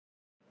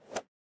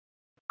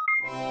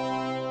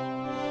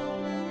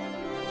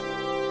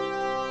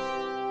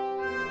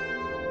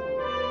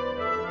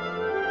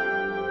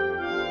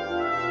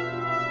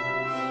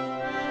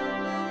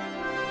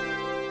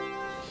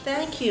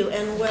Thank you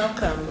and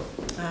welcome.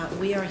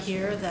 We are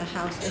here, the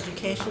House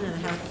Education and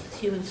House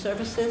Human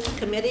Services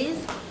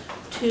Committees,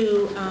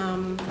 to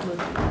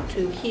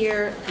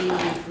hear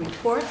the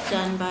report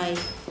done by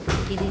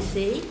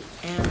EDC,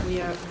 and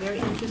we are very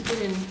interested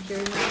in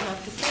hearing what you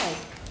have to say.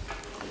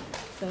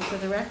 So for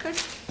the record,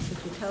 could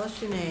you tell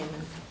us your name?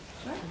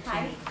 Sure.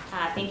 Hi,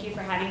 thank you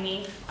for having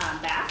me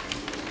back.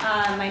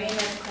 My name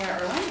is Claire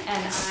Irwin,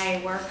 and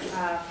I work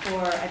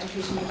for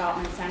Education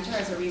Development Center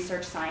as a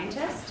research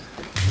scientist.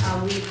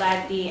 We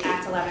led the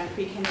Act 11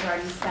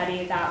 pre-kindergarten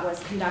study that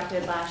was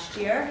conducted last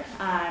year,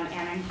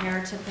 and I'm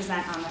here to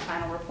present on the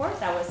final report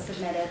that was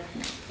submitted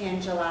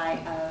in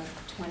July of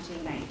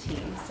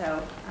 2019.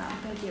 So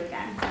thank you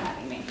again for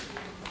having me.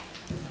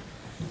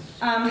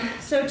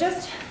 So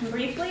just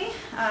briefly,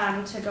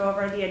 to go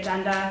over the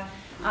agenda,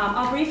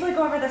 I'll briefly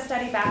go over the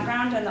study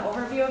background and the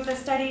overview of the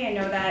study. I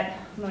know that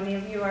many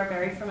of you are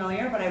very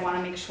familiar, but I want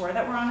to make sure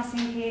that we're on the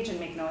same page and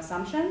make no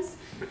assumptions.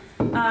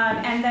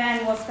 And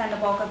then we'll spend the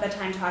bulk of the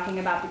time talking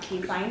about the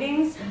key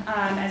findings,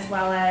 as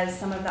well as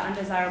some of the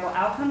undesirable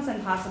outcomes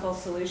and possible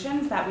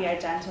solutions that we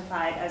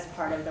identified as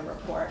part of the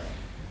report.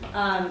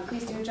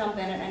 Please do jump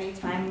in at any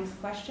time with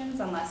questions,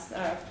 unless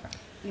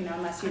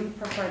unless you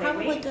prefer they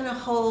Probably wait. going to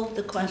hold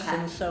the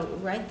questions, Okay. so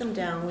write them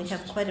down. We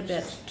have quite a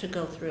bit to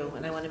go through,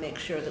 and I want to make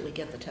sure that we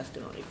get the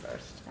testimony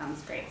first.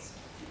 Sounds great.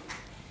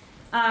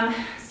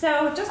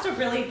 So just a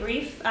really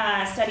brief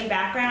study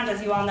background.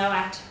 As you all know,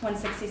 Act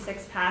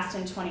 166 passed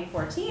in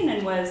 2014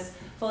 and was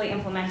fully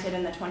implemented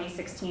in the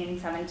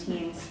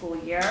 2016-17 school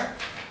year.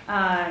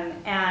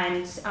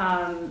 As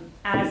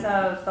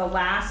of the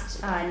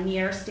last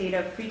near state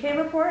of pre-K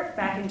report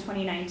back in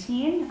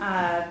 2019,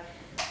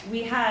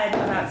 we had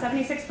about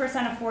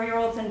 76% of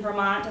 4-year-olds in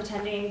Vermont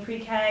attending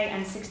pre-K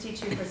and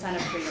 62%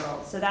 of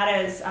 3-year-olds. So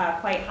that is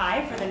quite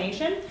high for the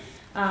nation,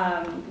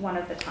 one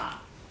of the top.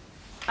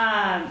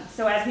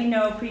 So as we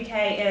know,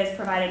 pre-K is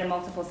provided in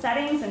multiple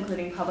settings,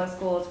 including public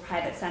schools,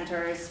 private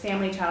centers,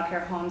 family child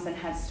care homes, and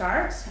Head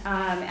Start.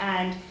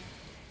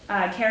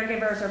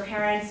 Caregivers or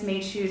parents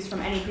may choose from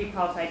any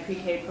pre-qualified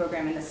pre-K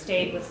program in the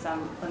state, with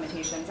some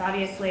limitations,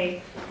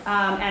 obviously.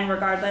 And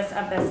regardless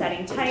of the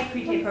setting type,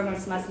 pre-K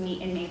programs must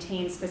meet and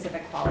maintain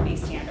specific quality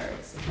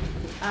standards.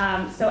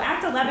 So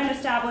Act 11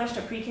 established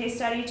a pre-K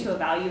study to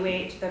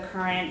evaluate the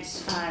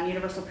current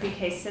universal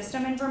pre-K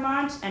system in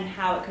Vermont and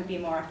how it could be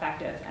more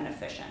effective and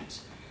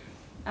efficient.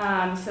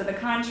 So the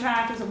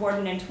contract was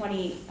awarded in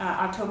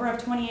October of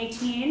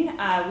 2018.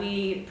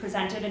 We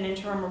presented an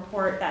interim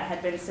report that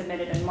had been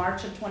submitted in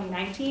March of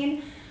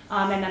 2019,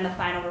 and then the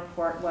final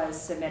report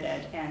was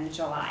submitted in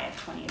July of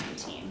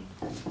 2019.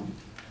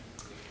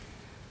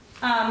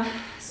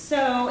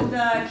 So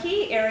the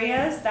key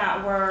areas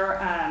that were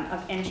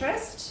of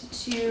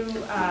interest to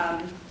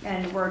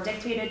and were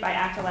dictated by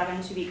Act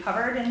 11 to be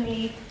covered in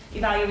the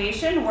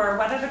evaluation were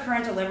whether the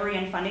current delivery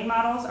and funding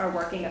models are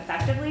working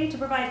effectively to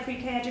provide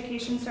pre-K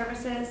education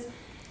services,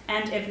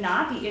 and if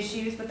not, the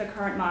issues with the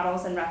current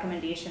models and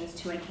recommendations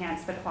to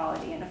enhance the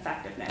quality and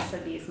effectiveness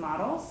of these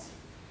models.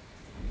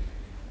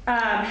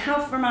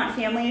 How Vermont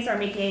families are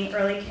making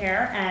early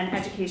care and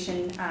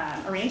education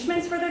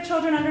arrangements for their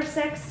children under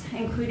 6,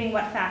 including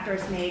what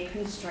factors may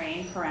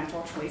constrain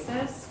parental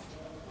choices.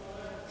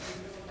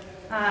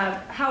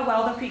 How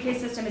well the pre-K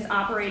system is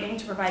operating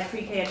to provide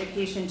pre-K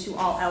education to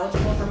all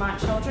eligible Vermont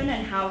children,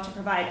 and how to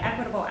provide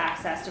equitable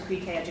access to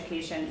pre-K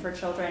education for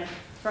children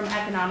from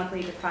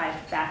economically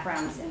deprived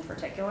backgrounds in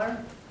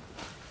particular.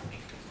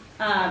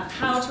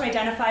 How to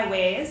identify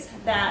ways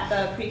that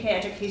the pre-K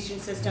education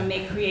system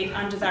may create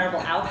undesirable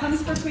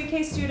outcomes for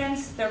pre-K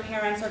students, their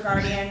parents or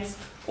guardians,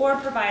 or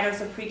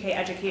providers of pre-K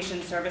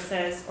education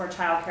services or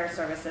child care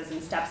services,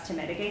 and steps to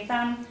mitigate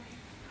them.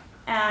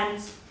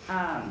 And,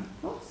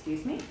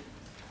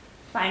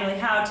 finally,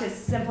 how to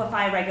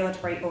simplify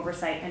regulatory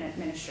oversight and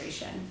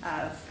administration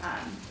of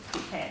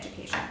pre-K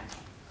education.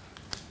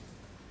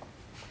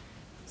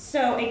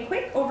 So a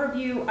quick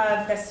overview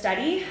of the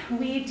study.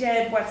 We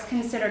did what's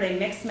considered a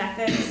mixed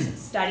methods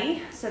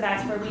study. So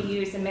that's where we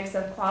use a mix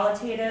of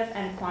qualitative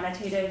and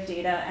quantitative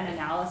data and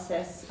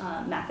analysis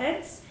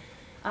methods.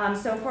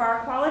 So for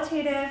our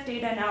qualitative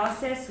data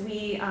analysis,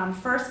 we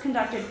first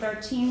conducted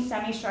 13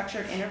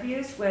 semi-structured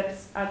interviews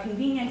with a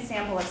convenient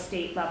sample of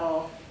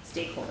state-level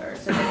stakeholders.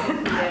 So this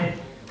included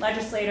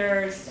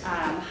legislators,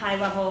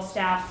 high-level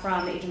staff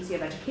from the Agency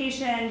of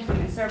Education,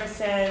 Human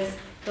Services,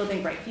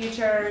 Building Bright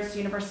Futures,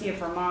 University of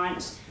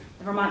Vermont,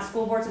 the Vermont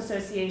School Boards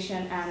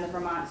Association, and the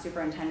Vermont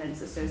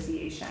Superintendents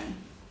Association.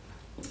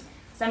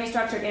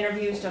 Semi-structured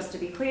interviews, just to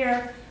be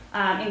clear,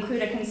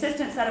 include a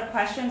consistent set of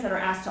questions that are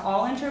asked to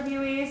all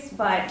interviewees,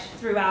 but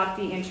throughout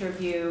the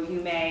interview,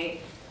 you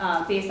may,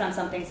 based on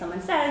something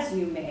someone says,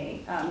 you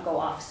may go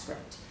off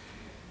script.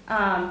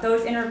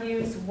 Those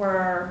interviews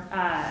were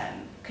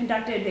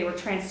conducted, they were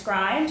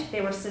transcribed, they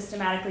were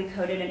systematically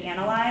coded and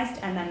analyzed,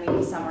 and then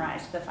we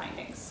summarized the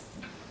findings.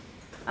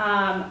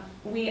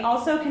 We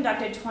also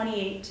conducted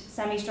 28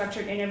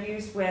 semi-structured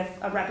interviews with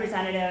a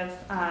representative,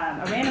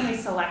 a randomly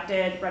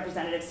selected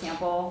representative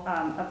sample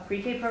of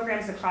pre-K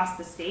programs across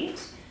the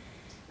state.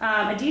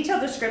 A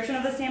detailed description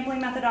of the sampling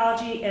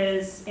methodology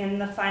is in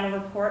the final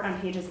report on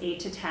pages 8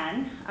 to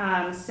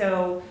 10.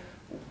 So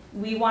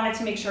we wanted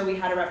to make sure we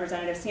had a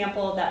representative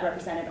sample that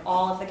represented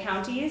all of the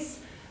counties,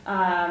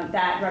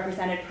 that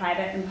represented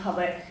private and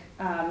public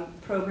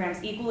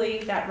programs equally,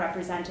 that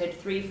represented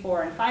 3,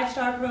 4, and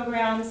 5-star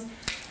programs,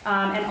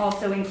 and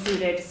also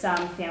included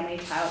some family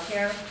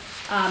childcare.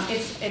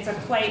 It's a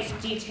quite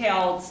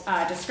detailed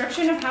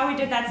description of how we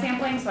did that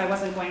sampling, so I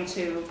wasn't going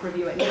to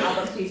review it now,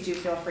 but please do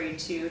feel free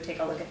to take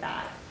a look at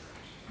that.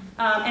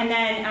 And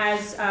then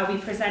as we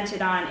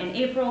presented on in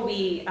April,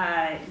 we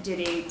did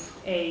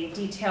a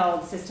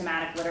detailed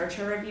systematic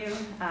literature review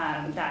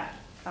that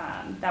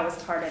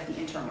was part of the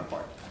interim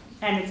report.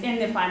 And it's in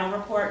the final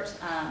report,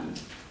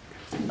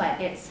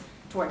 but it's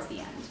towards the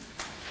end.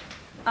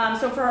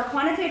 So for our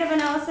quantitative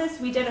analysis,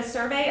 we did a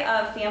survey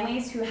of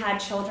families who had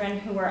children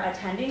who were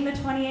attending the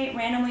 28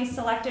 randomly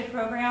selected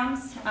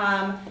programs.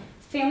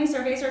 Family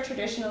surveys are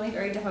traditionally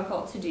very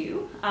difficult to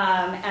do.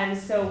 And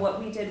so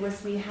what we did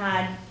was we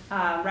had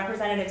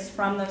representatives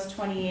from those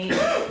 28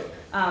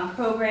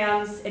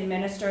 programs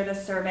administer the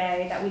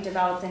survey that we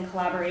developed in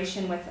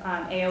collaboration with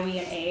AOE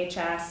and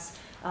AHS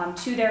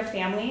to their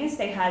families.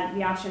 They had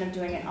the option of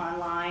doing it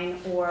online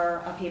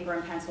or a paper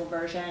and pencil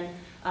version.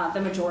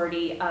 The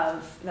majority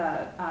of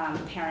the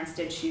parents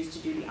did choose to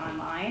do the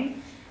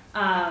online.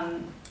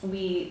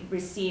 We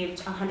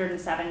received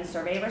 107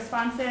 survey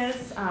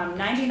responses,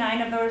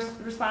 99 of those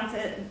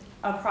responses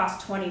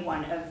across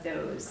 21 of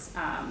those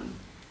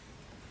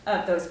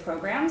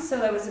programs. So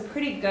that was a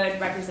pretty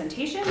good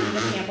representation. The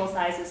sample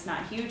size is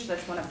not huge.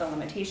 That's one of the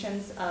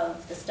limitations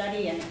of the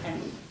study and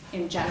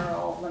in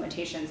general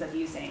limitations of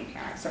using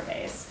parent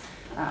surveys.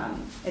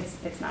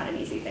 It's not an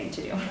easy thing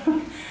to do.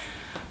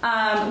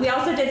 We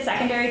also did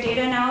secondary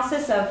data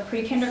analysis of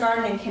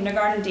pre-kindergarten and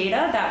kindergarten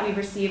data that we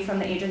received from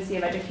the Agency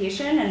of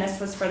Education, and this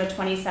was for the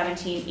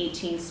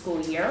 2017-18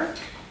 school year.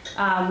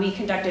 We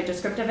conducted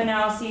descriptive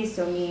analyses,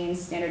 so means,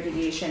 standard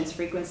deviations,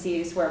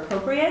 frequencies were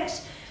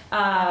appropriate,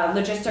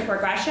 logistic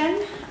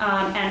regression,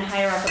 and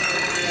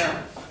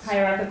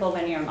hierarchical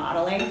linear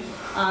modeling.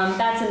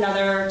 That's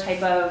another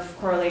type of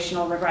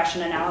correlational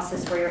regression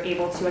analysis where you're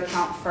able to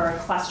account for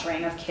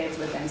clustering of kids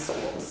within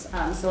schools.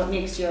 So it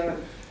makes your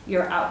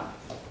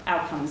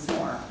outcomes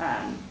more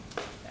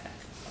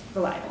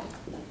reliable.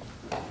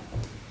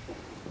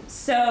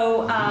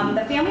 So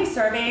the family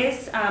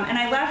surveys, and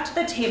I left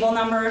the table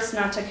numbers,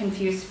 not to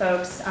confuse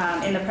folks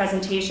in the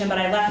presentation, but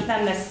I left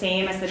them the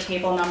same as the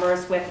table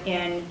numbers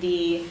within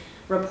the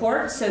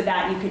report so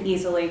that you could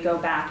easily go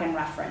back and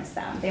reference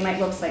them. They might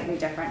look slightly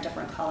different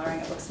coloring.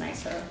 It looks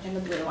nicer in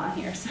the blue on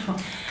here.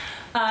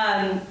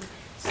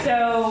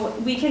 So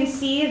we can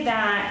see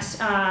that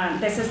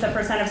this is the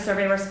percent of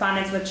survey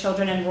respondents with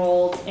children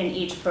enrolled in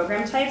each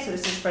program type. So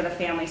this is for the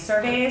family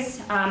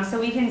surveys. So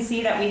we can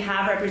see that we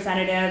have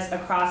representatives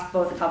across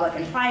both public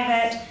and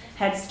private,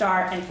 Head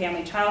Start and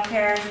family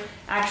childcare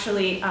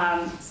actually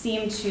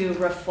seem to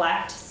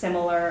reflect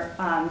similar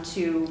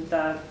to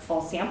the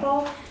full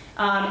sample.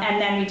 And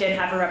then we did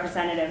have a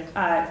representative,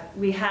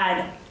 we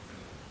had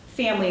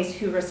families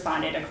who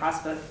responded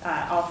across both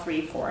all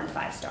 3, 4, and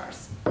 5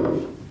 stars.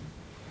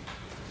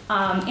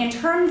 In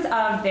terms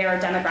of their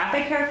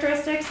demographic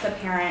characteristics, the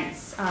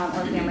parents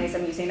or families,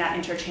 I'm using that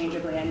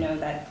interchangeably. I know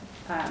that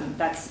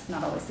that's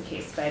not always the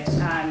case, but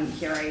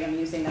here I am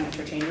using them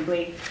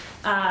interchangeably.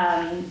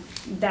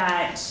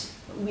 That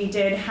we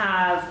did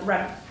have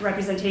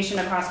representation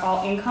across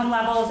all income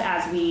levels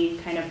as we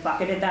kind of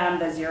bucketed them,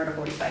 the 0 to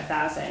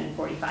 45,000,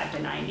 45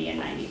 to 90, and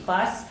 90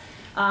 plus.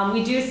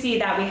 We do see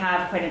that we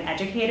have quite an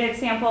educated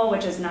sample,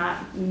 which is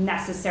not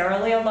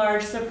necessarily a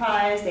large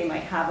surprise. They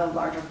might have a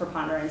larger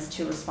preponderance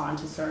to respond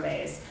to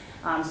surveys.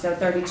 So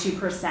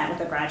 32% with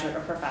a graduate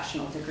or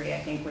professional degree, I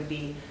think, would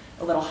be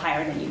a little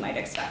higher than you might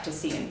expect to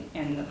see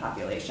in the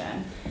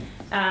population.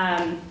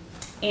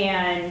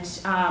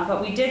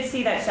 But we did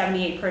see that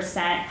 78%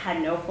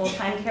 had no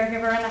full-time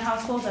caregiver in the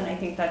household, and I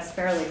think that's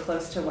fairly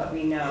close to what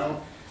we know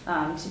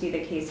to be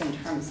the case in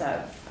terms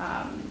of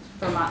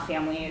Vermont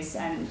families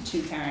and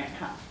two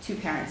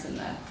parents in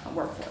the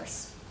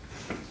workforce.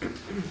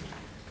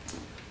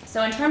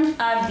 So in terms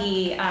of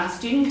the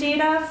student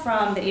data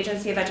from the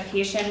Agency of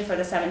Education for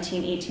the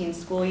 17-18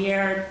 school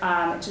year,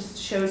 it just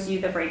shows you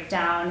the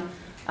breakdown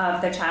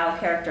of the child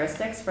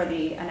characteristics for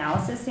the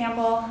analysis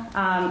sample.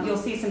 You'll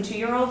see some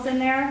 2-year-olds in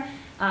there.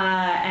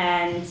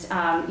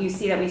 You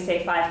see that we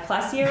say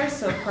 5+ years,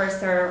 so of course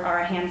there are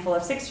a handful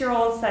of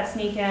 6-year-olds that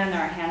sneak in, there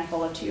are a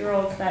handful of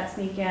 2-year-olds that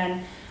sneak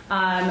in.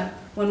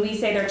 When we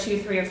say they're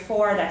 2, 3, or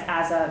 4, that's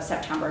as of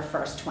September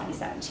 1st,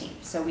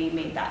 2017, so we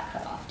made that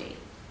cutoff date.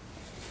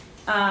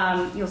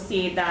 You'll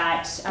see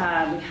that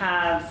we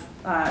have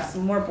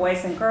some more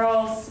boys and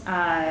girls.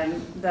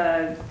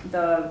 The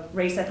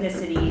race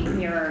ethnicity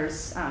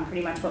mirrors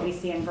pretty much what we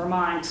see in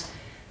Vermont.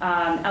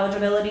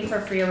 Eligibility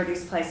for free or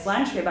reduced price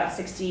lunch, we have about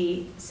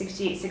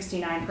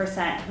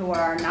 69% who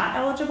are not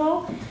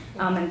eligible,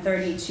 and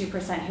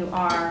 32% who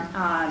are,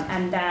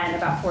 and then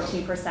about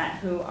 14%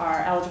 who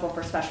are eligible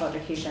for special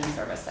education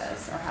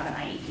services or have an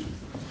IEP.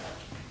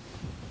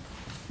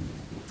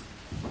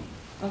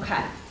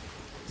 Okay.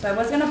 So I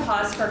was going to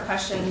pause for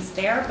questions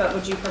there, but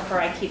would you prefer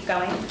I keep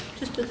going?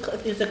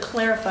 There's a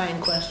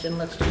clarifying question,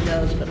 let's do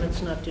those, but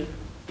let's not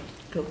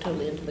go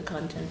totally into the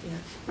content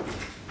here.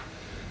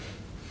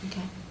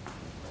 Okay.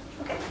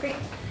 Okay, great.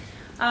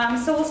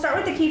 So we'll start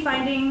with the key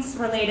findings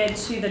related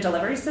to the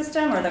delivery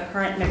system or the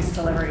current mixed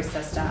delivery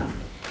system.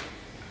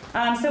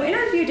 So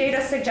interview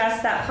data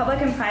suggests that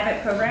public and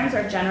private programs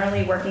are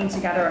generally working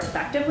together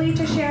effectively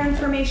to share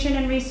information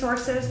and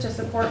resources to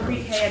support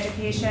pre-K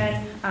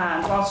education.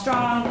 While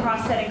strong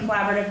cross-setting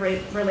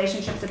collaborative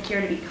relationships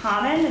appear to be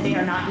common, they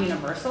are not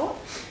universal.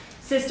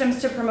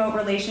 Systems to promote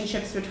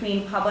relationships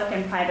between public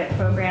and private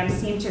programs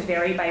seem to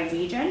vary by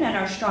region and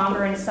are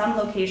stronger in some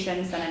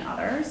locations than in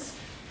others.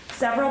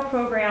 Several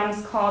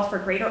programs called for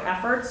greater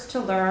efforts to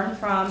learn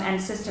from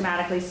and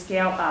systematically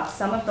scale up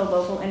some of the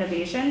local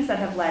innovations that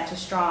have led to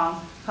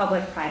strong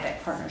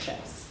public-private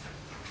partnerships.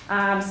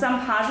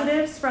 Some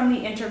positives from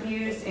the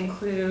interviews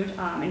include,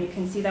 and you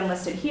can see them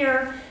listed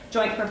here,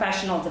 joint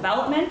professional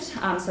development.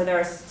 So there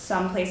are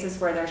some places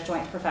where there's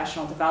joint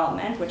professional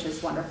development, which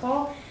is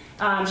wonderful.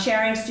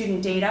 Sharing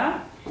student data,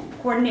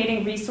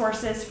 coordinating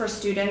resources for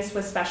students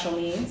with special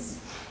needs.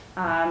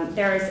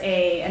 There's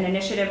an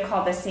initiative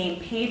called the Same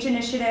Page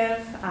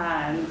Initiative,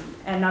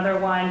 another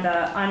one,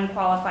 the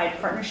Unqualified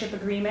Partnership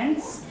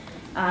Agreements,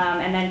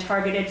 and then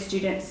targeted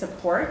student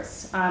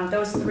supports.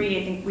 Those three,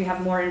 I think we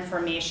have more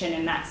information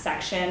in that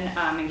section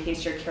in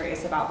case you're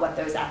curious about what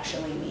those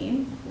actually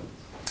mean.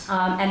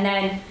 And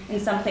then in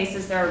some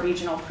places there are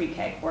regional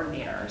pre-K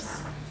coordinators.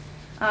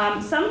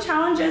 Some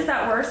challenges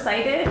that were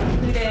cited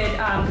included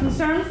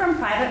concern from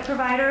private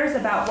providers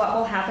about what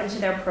will happen to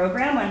their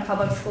program when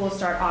public schools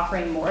start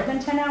offering more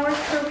than 10 hours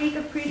per week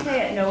of pre-K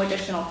at no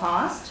additional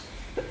cost.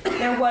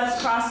 There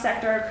was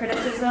cross-sector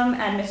criticism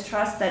and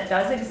mistrust that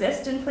does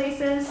exist in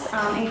places,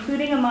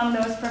 including among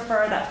those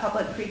prefer that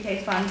public pre-K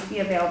funds be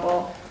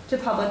available to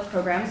public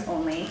programs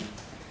only.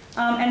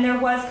 And there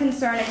was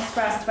concern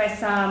expressed by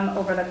some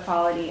over the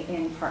quality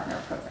in partner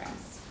programs.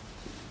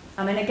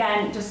 And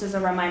again, just as a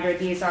reminder,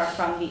 these are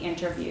from the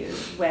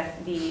interviews with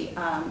the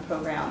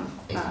program,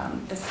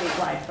 the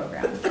statewide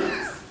program.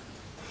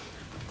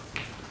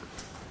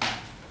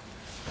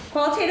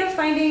 Qualitative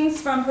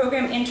findings from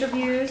program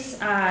interviews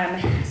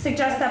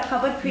suggest that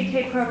public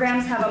pre-K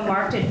programs have a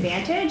marked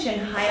advantage in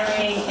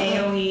hiring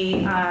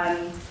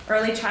AOE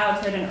early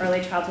childhood and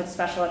early childhood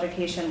special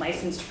education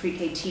licensed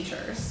pre-K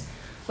teachers.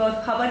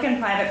 Both public and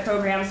private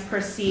programs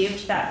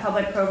perceived that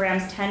public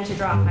programs tend to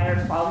draw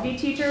higher quality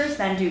teachers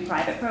than do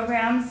private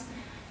programs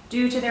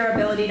due to their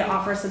ability to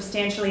offer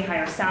substantially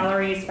higher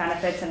salaries,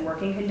 benefits, and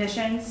working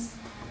conditions.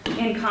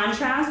 In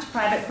contrast,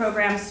 private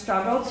programs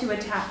struggle to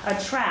attract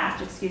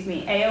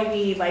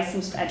AOE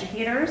licensed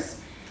educators.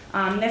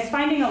 This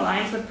finding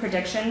aligns with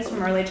predictions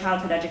from early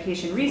childhood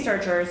education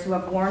researchers who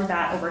have warned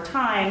that over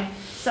time,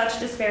 such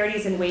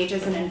disparities in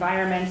wages and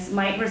environments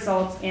might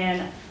result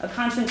in a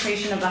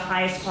concentration of the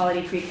highest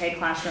quality pre-K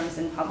classrooms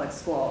in public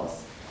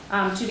schools.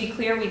 To be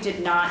clear, we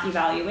did not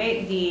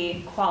evaluate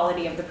the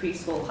quality of the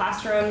preschool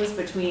classrooms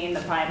between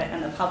the private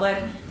and the public.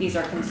 These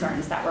are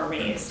concerns that were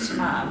raised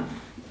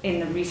in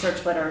the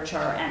research literature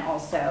and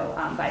also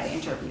by the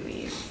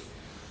interviewees.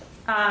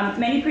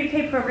 Many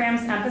pre-K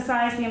programs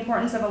emphasize the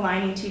importance of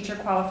aligning teacher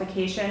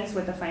qualifications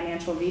with the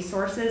financial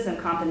resources and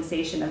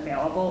compensation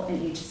available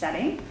in each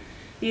setting.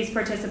 These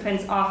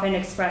participants often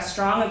express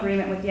strong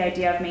agreement with the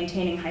idea of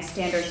maintaining high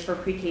standards for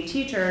pre-K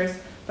teachers,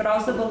 but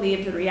also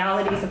believe the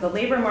realities of the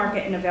labor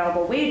market and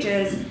available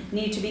wages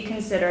need to be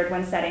considered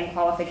when setting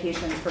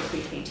qualifications for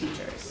pre-K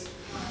teachers.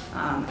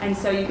 And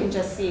so you can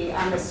just see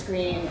on the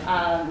screen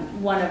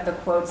one of the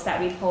quotes that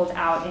we pulled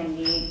out in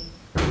the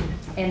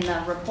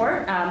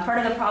report. Part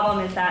of the problem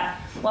is that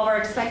while we're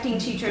expecting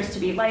teachers to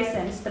be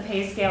licensed, the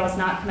pay scale is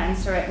not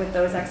commensurate with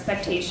those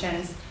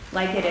expectations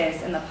like it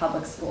is in the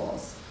public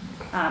schools.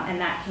 And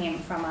that came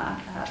from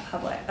a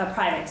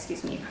private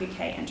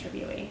pre-K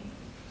interviewee.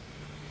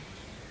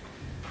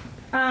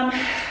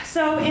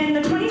 So in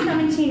the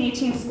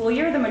 2017-18 school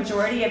year, the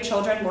majority of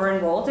children were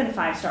enrolled in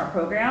five-star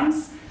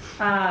programs.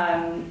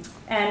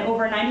 And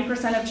over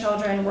 90% of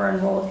children were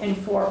enrolled in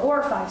 4-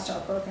 or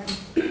 5-star programs.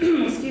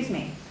 Excuse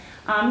me.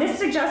 This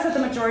suggests that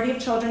the majority of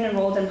children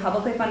enrolled in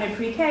publicly funded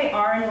pre-K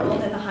are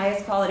enrolled in the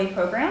highest quality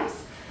programs,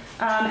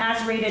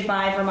 as rated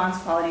by Vermont's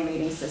quality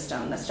rating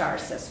system, the STAR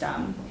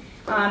system.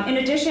 In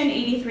addition,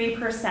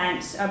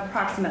 83%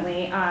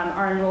 approximately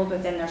are enrolled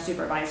within their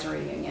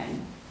supervisory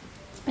union.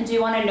 I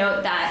do want to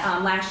note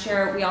that last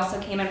year we also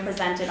came and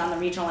presented on the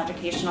Regional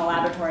Educational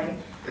Laboratory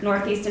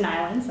Northeastern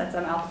Islands, that's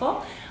a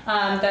mouthful,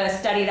 the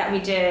study that we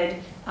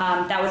did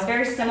that was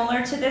very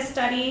similar to this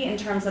study in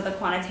terms of the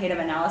quantitative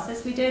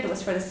analysis we did. It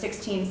was for the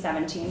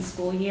 16-17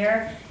 school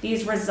year.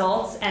 These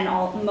results and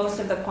most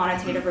of the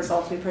quantitative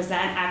results we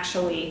present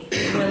actually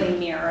really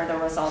mirror the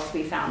results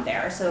we found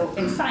there. So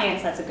in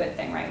science, that's a good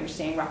thing, right? We're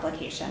seeing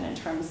replication in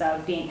terms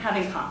of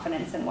having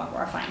confidence in what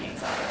our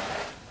findings are.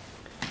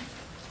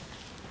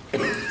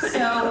 So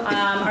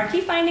our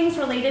key findings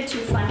related to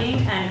funding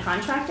and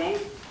contracting.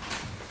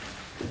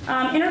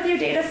 Interview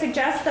data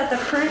suggests that the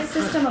current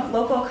system of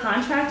local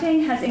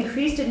contracting has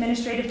increased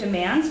administrative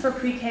demands for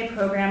pre-K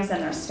programs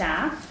and their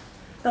staff.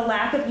 The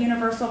lack of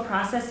universal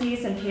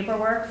processes and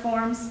paperwork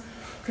forms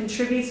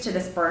contributes to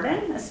this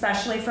burden,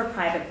 especially for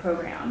private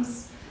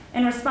programs.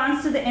 In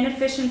response to the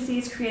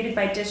inefficiencies created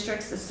by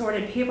districts'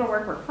 assorted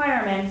paperwork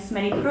requirements,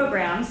 many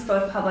programs,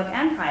 both public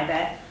and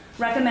private,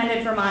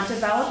 recommended Vermont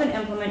develop and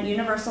implement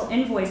universal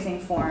invoicing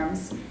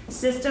forms,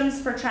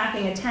 systems for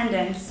tracking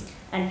attendance,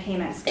 and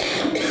payment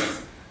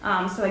schedules.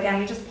 So again,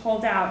 we just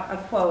pulled out a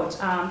quote,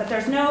 but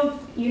there's no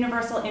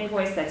universal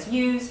invoice that's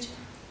used.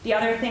 The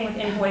other thing with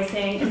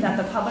invoicing is that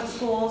the public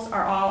schools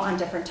are all on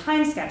different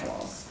time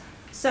schedules.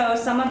 So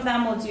some of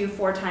them will do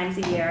 4 times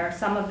a year,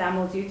 some of them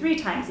will do 3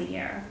 times a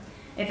year.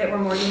 If it were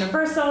more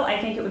universal, I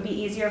think it would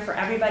be easier for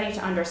everybody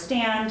to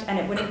understand, and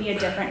it wouldn't be a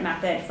different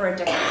method for a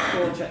different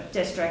school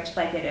district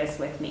like it is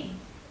with me.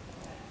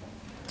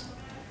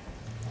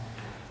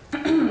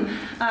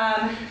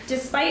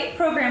 Despite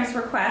programs'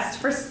 requests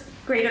for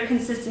greater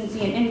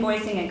consistency in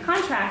invoicing and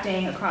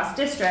contracting across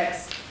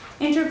districts,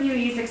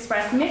 interviewees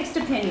expressed mixed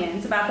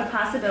opinions about the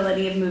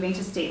possibility of moving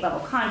to state-level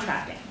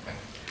contracting.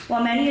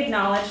 While many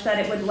acknowledged that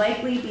it would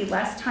likely be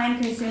less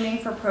time-consuming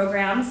for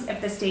programs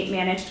if the state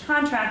managed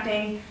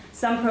contracting,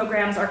 some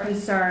programs are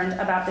concerned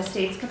about the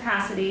state's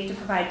capacity to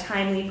provide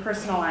timely,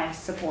 personalized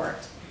support.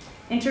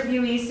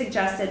 Interviewees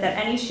suggested that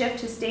any shift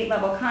to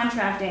state-level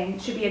contracting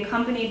should be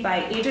accompanied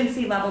by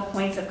agency-level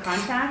points of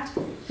contact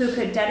who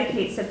could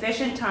dedicate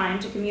sufficient time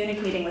to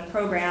communicating with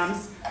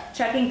programs,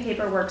 checking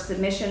paperwork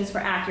submissions for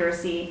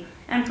accuracy,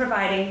 and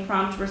providing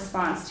prompt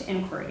response to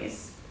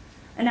inquiries.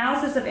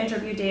 Analysis of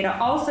interview data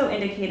also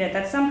indicated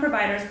that some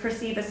providers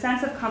perceive a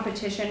sense of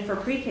competition for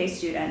pre-K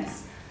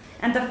students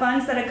and the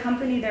funds that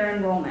accompany their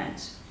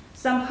enrollment.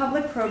 Some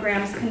public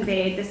programs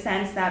conveyed the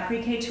sense that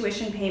pre-K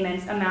tuition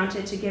payments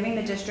amounted to giving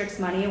the district's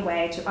money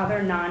away to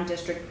other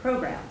non-district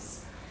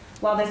programs.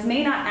 While this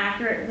may not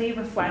accurately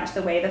reflect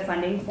the way the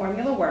funding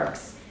formula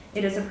works,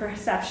 it is a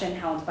perception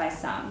held by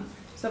some.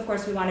 So of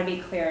course we want to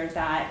be clear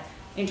that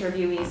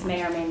interviewees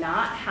may or may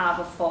not have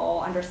a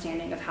full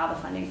understanding of how the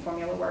funding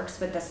formula works,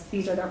 but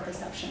these are their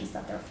perceptions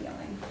that they're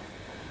feeling.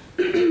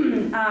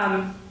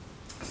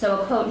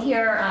 So a quote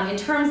here, in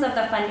terms of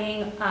the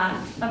funding,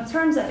 in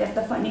terms of if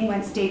the funding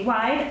went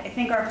statewide, I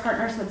think our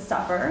partners would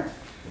suffer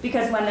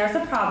because when there's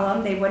a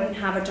problem, they wouldn't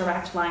have a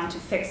direct line to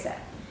fix it.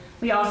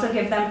 We also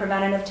give them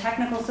preventative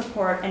technical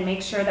support and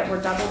make sure that we're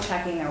double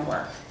checking their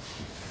work.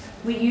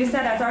 We use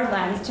that as our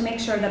lens to make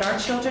sure that our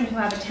children who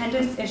have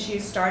attendance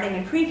issues starting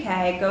in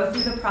pre-K go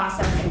through the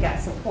process and get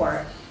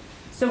support.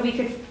 So we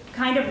could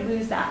kind of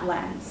lose that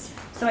lens.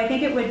 So I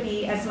think it would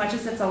be, as much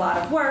as it's a lot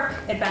of work,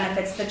 it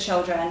benefits the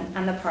children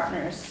and the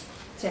partners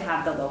to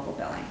have the local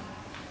billing.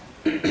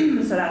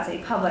 So that's a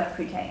public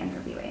pre-K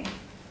interviewee.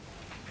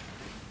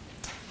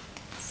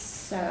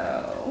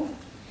 So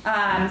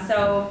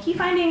key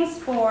findings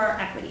for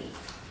equity.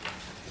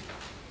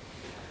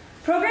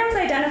 Programs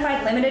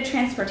identified limited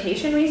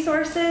transportation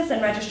resources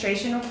and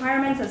registration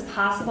requirements as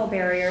possible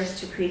barriers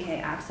to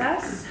pre-K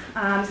access.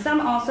 Some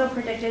also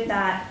predicted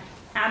that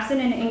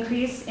absent an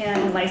increase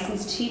in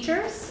licensed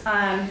teachers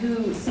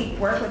who seek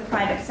work with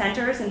private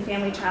centers and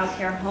family child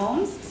care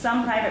homes,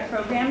 some private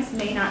programs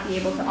may not be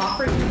able to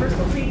offer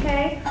universal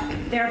pre-K,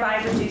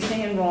 thereby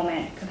reducing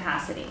enrollment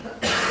capacity.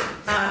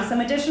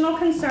 Some additional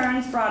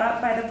concerns brought up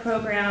by the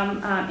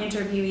program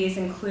interviewees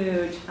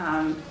include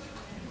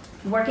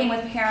working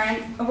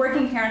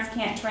parents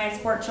can't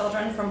transport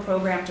children from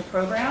program to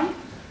program,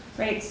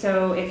 right?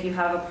 So if you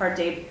have a part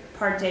day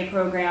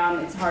program,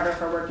 it's harder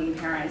for working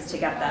parents to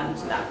get them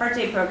to that part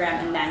day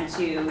program and then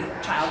to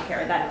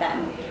childcare that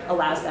then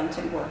allows them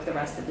to work the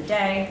rest of the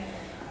day.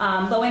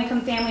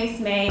 Low-income families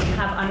may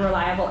have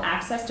unreliable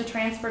access to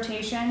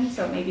transportation,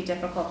 so it may be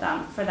difficult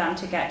for them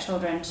to get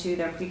children to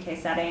their pre-K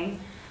setting.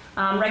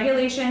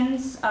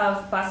 Regulations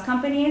of bus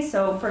companies,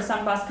 so for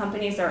some bus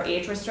companies there are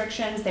age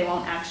restrictions, they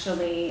won't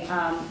actually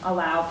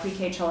allow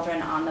pre-K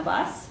children on the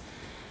bus.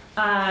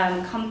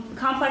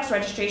 Complex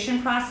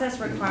registration process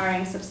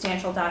requiring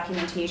substantial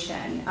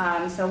documentation.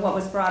 So what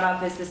was brought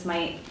up is this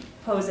might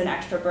pose an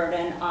extra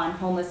burden on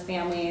homeless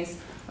families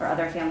or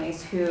other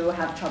families who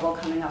have trouble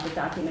coming up with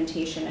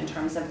documentation in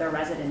terms of their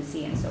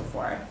residency and so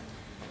forth.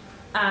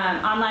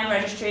 Online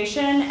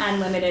registration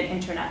and limited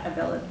internet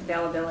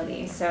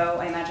availability. So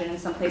I imagine in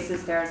some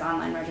places there's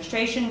online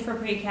registration for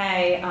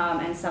pre-K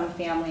and some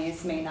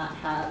families may not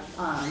have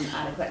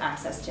adequate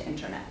access to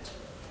internet.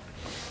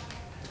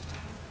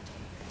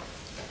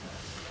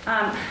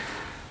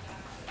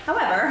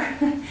 However,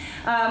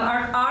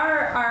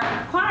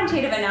 our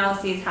quantitative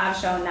analyses have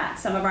shown that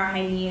some of our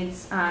high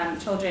needs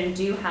children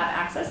do have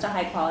access to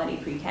high quality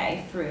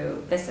pre-K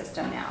through the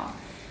system now.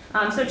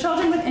 So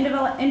children with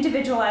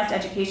individualized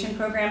education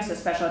programs, so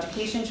special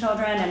education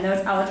children and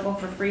those eligible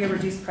for free or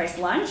reduced price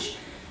lunch,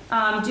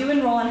 do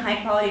enroll in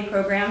high quality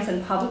programs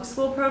and public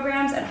school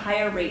programs at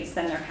higher rates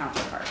than their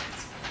counterparts.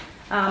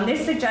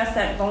 This suggests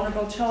that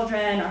vulnerable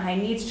children or high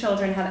needs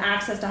children have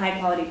access to high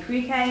quality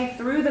pre-K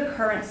through the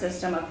current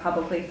system of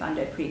publicly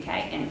funded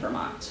pre-K in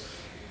Vermont.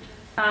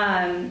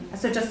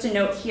 So just to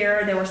note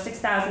here, there were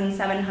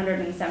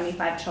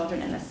 6,775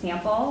 children in the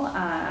sample,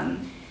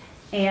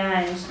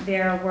 and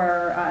there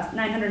were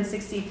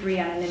 963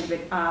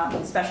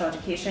 on special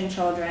education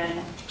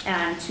children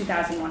and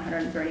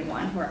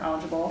 2,131 who are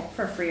eligible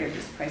for free or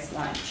reduced price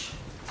lunch.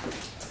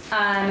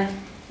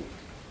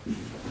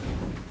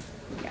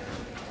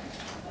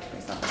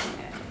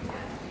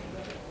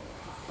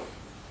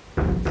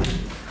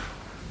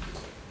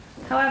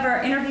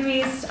 However,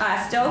 interviewees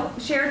still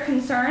shared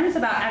concerns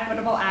about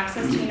equitable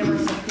access to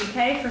universal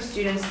pre-K for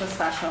students with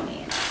special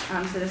needs.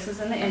 So this was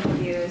in the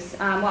interviews.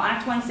 While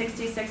Act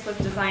 166 was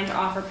designed to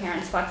offer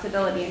parents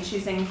flexibility in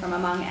choosing from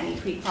among any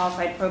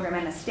pre-qualified program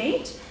in the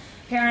state,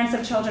 parents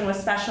of children with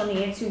special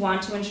needs who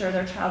want to ensure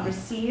their child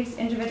receives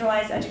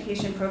individualized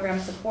education program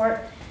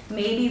support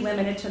may be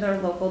limited to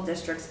their local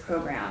district's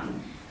program.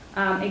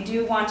 I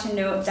do want to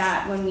note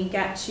that when we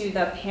get to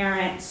the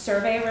parent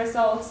survey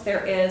results,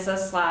 there is a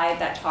slide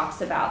that talks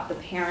about the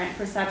parent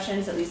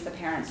perceptions, at least the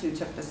parents who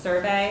took the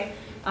survey,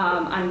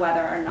 on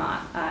whether or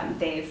not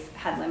they've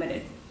had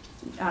limited,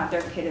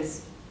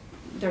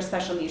 their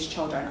special needs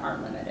children are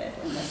limited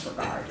in this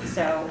regard.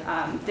 So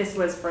this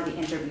was for the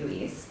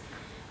interviewees.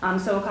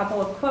 So a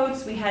couple of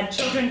quotes. We had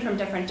children from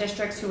different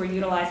districts who were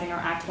utilizing our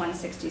Act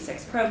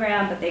 166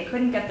 program, but they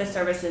couldn't get the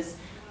services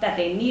that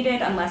they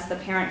needed unless the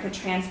parent could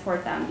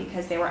transport them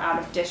because they were out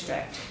of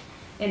district.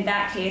 In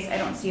that case, I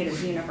don't see it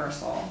as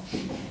universal.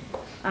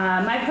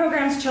 My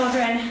program's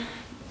children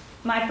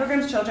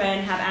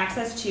have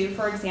access to,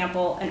 for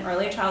example, an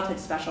early childhood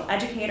special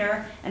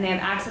educator, and they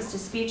have access to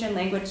speech and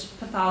language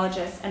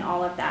pathologists and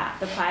all of that.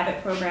 The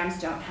private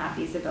programs don't have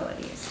these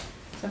abilities.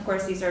 So of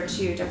course, these are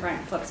two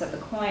different flips of the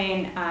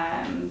coin,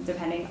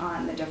 depending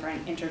on the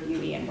different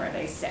interviewee and where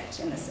they sit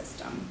in the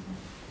system.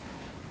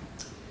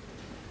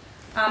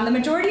 The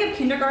majority of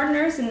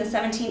kindergartners in the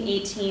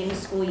 17-18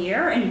 school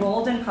year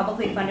enrolled in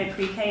publicly funded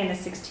pre-K in the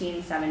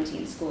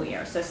 16-17 school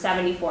year, so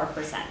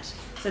 74%.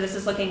 So this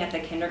is looking at the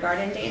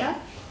kindergarten data.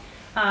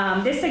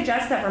 This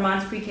suggests that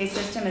Vermont's pre-K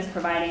system is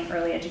providing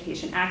early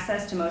education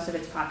access to most of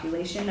its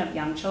population of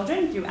young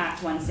children through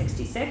Act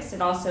 166.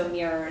 It also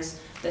mirrors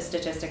the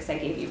statistics I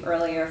gave you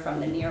earlier from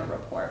the NEAR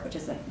report, which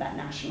is that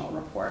national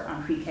report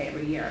on pre-K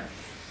every year.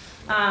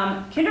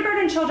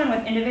 Kindergarten children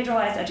with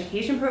individualized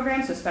education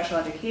programs, so special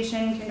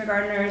education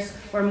kindergartners,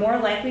 were more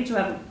likely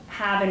to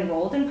have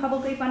enrolled in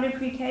publicly funded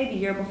pre-K the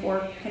year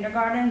before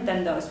kindergarten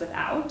than those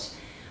without.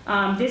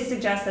 This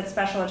suggests that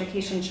special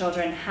education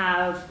children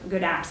have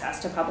good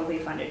access to publicly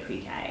funded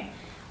pre-K.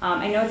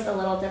 I know it's a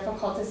little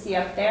difficult to see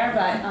up there,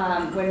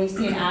 but when you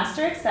see an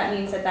asterisk, that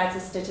means that that's a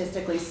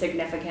statistically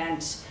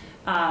significant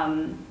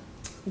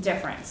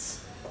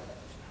difference.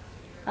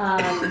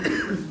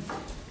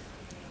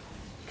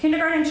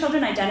 Kindergarten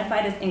children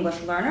identified as English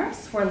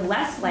learners were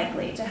less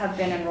likely to have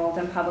been enrolled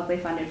in publicly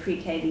funded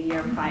pre-K the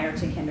year prior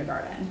to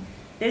kindergarten.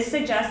 This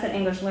suggests that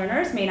English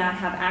learners may not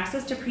have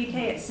access to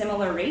pre-K at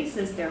similar rates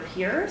as their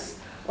peers,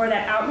 or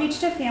that outreach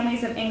to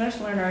families of English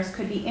learners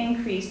could be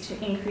increased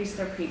to increase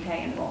their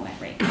pre-K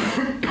enrollment rate.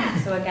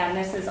 So again,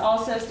 this is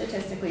also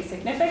statistically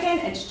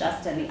significant, it's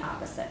just in the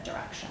opposite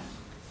direction.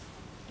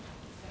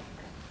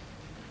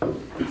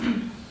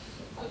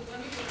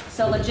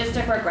 So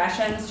logistic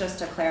regressions, just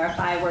to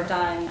clarify, were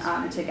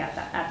done to get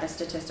at the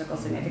statistical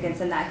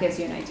significance, and that gives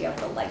you an idea of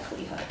the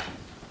likelihood,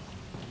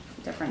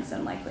 difference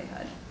in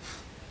likelihood.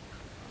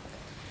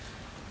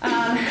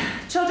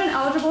 Children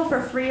eligible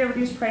for free or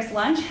reduced price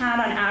lunch had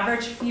on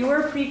average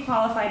fewer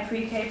pre-qualified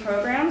pre-K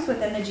programs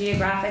within the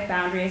geographic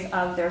boundaries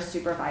of their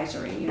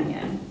supervisory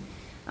union.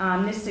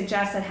 This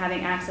suggests that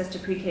having access to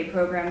pre-K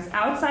programs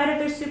outside of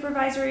their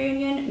supervisory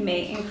union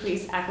may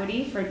increase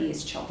equity for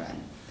these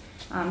children.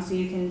 So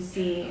you can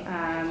see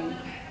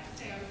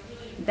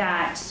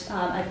that,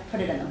 I put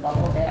it in the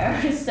bubble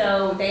there.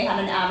 So they had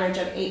an average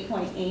of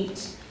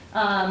 8.8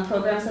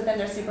 programs within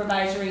their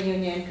supervisory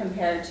union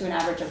compared to an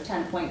average of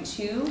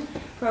 10.2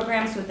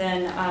 programs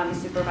within the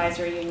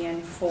supervisory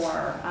union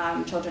for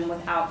children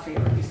without free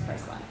or reduced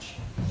price lunch.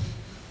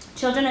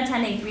 Children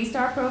attending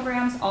 3-star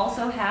programs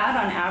also had,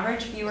 on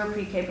average, fewer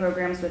pre-K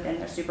programs within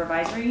their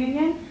supervisory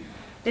union.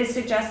 This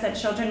suggests that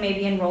children may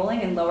be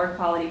enrolling in lower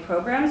quality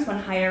programs when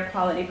higher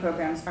quality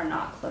programs are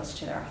not close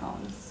to their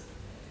homes.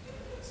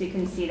 So you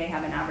can see they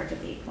have an average of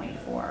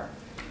 8.4.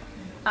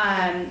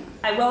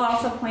 I will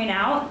also point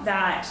out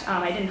that,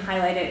 I didn't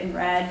highlight it in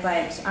red,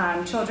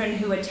 but children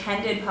who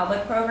attended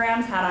public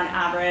programs had on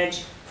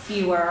average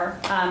fewer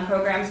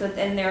programs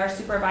within their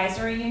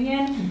supervisory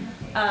union.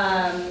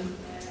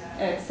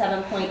 It's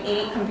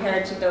 7.8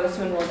 compared to those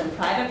who enrolled in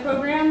private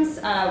programs,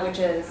 which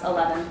is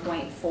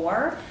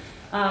 11.4.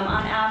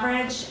 On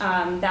average,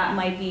 that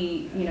might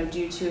be,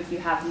 due to if you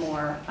have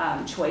more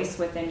choice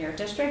within your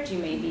district, you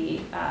may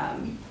be,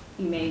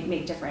 you may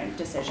make different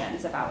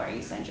decisions about where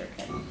you send your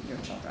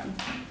children.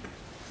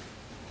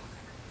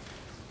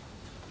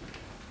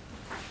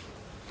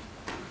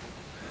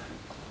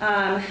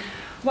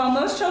 While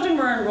most children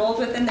were enrolled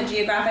within the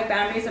geographic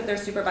boundaries of their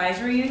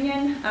supervisory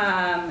union,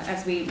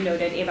 as we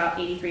noted, about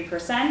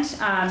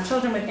 83%,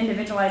 children with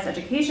individualized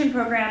education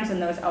programs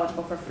and those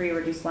eligible for free or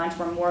reduced lunch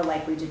were more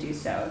likely to do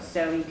so.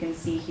 So you can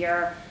see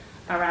here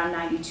around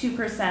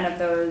 92% of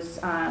those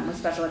with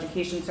special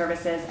education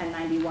services and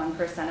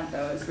 91% of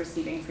those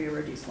receiving free or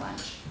reduced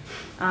lunch.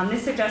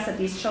 This suggests that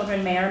these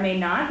children may or may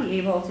not be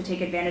able to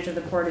take advantage of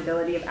the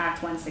portability of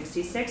Act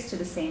 166 to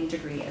the same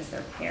degree as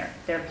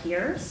their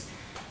peers.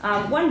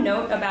 One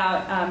note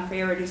about free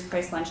or reduced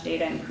price lunch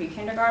data in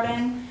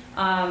pre-kindergarten,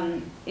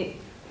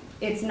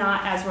 it's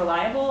not as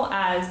reliable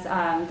as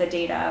the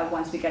data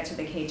once we get to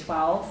the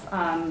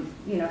K-12.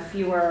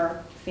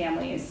 Fewer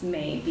families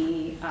may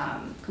be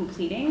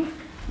completing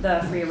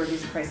the free or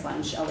reduced price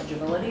lunch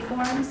eligibility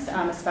forms,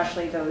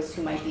 especially those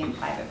who might be in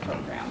private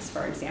programs,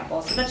 for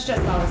example. So that's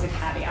just always a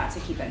caveat to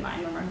keep in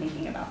mind when we're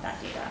thinking about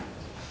that data.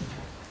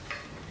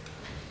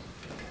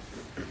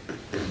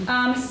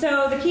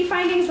 So the key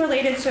findings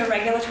related to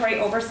regulatory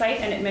oversight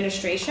and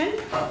administration.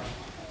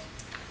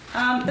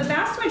 The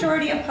vast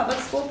majority of public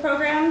school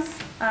programs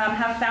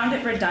have found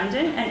it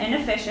redundant and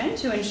inefficient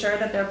to ensure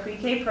that their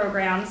pre-K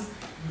programs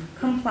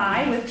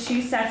comply with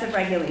two sets of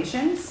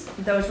regulations,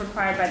 those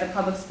required by the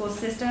public school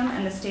system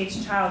and the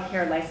state's child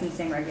care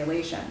licensing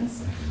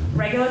regulations.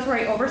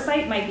 Regulatory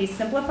oversight might be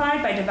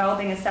simplified by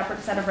developing a separate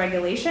set of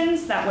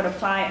regulations that would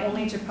apply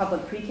only to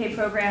public pre-K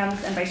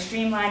programs and by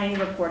streamlining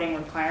reporting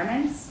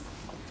requirements.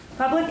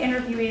 Public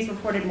interviewees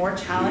reported more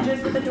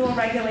challenges with the dual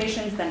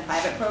regulations than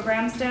private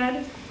programs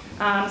did.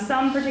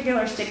 Some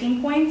particular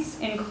sticking points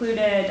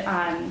included,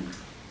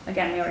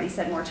 again, we already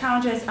said more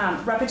challenges,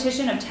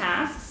 repetition of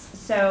tasks.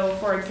 So,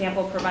 for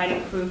example,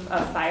 providing proof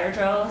of fire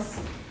drills,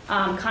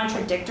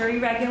 contradictory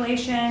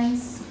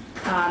regulations,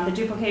 the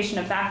duplication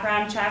of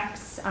background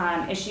checks,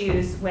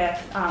 issues with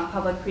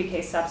public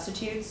pre-K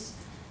substitutes.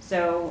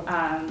 So,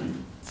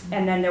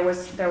 and then there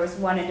was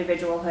one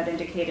individual who had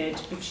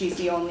indicated if she's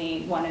the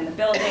only one in the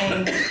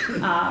building,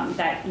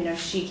 that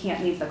she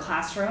can't leave the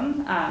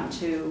classroom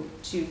to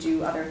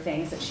do other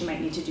things that she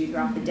might need to do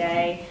throughout the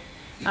day.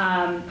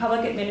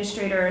 Public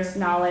administrators'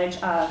 knowledge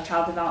of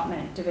Child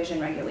Development Division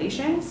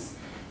regulations,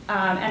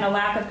 and a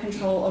lack of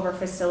control over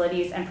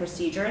facilities and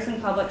procedures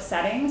in public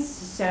settings.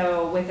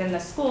 So within the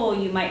school,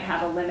 you might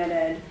have a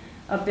limited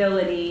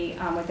ability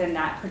within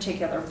that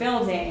particular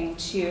building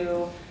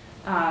to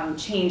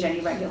change any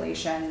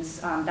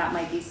regulations that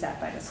might be set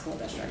by the school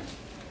district.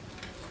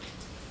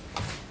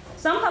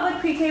 Some public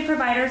pre-K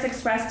providers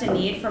expressed a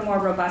need for more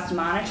robust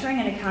monitoring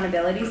and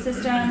accountability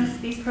systems.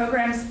 These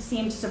programs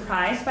seemed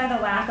surprised by the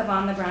lack of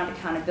on-the-ground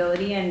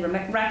accountability and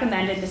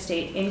recommended the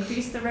state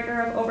increase the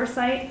rigor of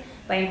oversight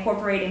by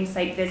incorporating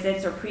site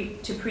visits or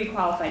to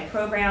pre-qualified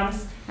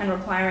programs and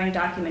requiring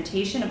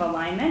documentation of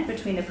alignment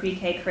between the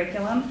pre-K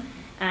curriculum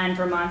and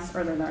Vermont's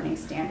early learning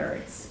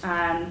standards.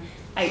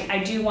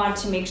 I do want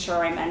to make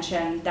sure I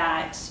mention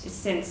that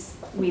since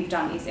we've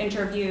done these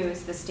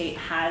interviews, the state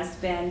has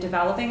been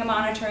developing a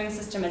monitoring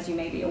system, as you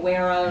may be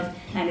aware of,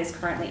 and is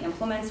currently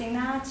implementing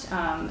that.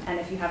 And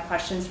if you have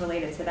questions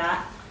related to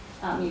that,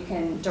 you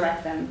can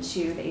direct them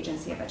to the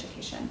Agency of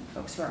Education,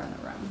 folks who are in the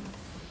room.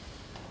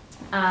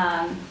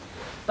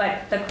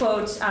 But the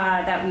quote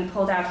that we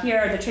pulled out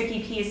here, the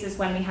tricky piece is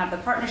when we have the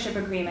partnership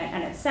agreement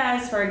and it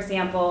says, for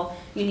example,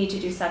 you need to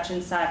do such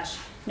and such.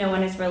 No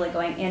one is really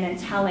going in and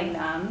telling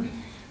them.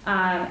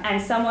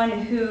 And someone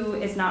who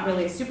is not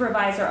really a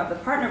supervisor of the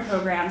partner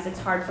programs, it's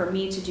hard for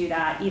me to do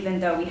that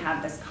even though we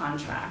have this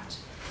contract.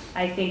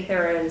 I think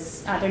there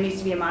needs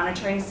to be a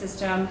monitoring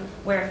system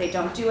where if they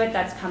don't do it,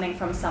 that's coming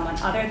from someone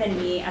other than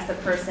me as the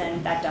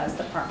person that does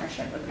the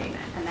partnership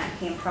agreement. And that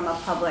came from a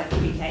public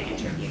pre-K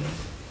interview.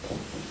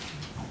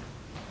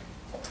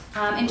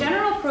 In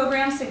general,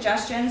 program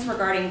suggestions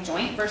regarding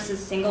joint versus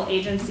single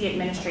agency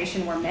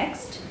administration were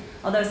mixed.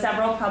 Although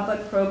several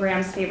public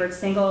programs favored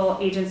single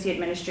agency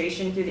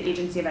administration through the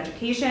Agency of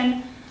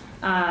Education,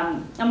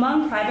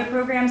 among private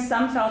programs,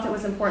 some felt it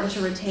was important to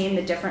retain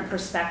the different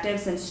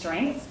perspectives and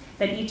strengths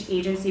that each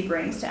agency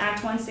brings to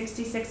Act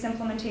 166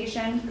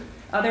 implementation.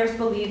 Others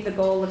believed the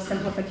goal of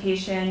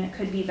simplification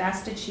could be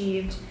best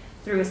achieved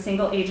through a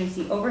single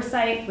agency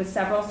oversight, with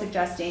several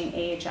suggesting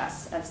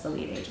AHS as the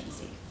lead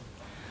agency.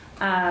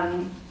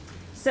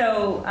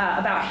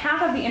 About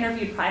half of the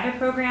interviewed private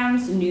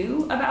programs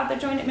knew about the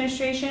joint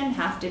administration,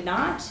 half did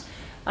not.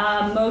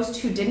 Most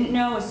who didn't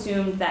know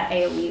assumed that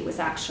AOE was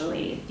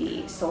actually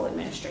the sole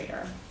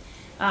administrator.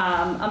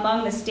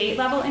 Among the state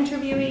level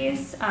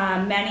interviewees,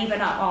 many but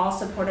not all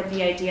supported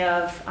the idea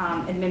of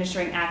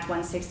administering Act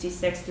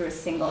 166 through a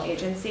single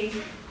agency.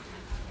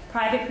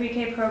 Private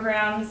pre-K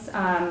programs,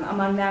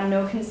 among them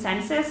no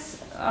consensus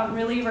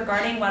really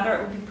regarding whether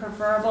it would be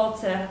preferable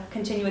to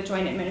continue with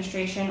joint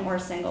administration or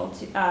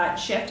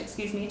shift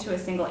to a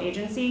single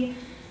agency.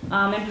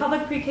 And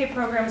public pre-K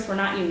programs were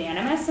not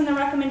unanimous in the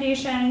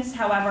recommendations.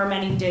 However,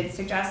 many did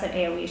suggest that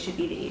AOE should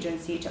be the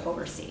agency to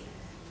oversee.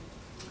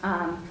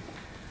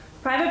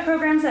 Private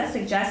programs that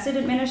suggested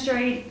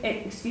administering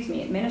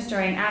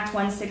Act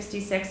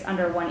 166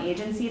 under one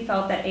agency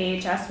felt that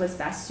AHS was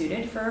best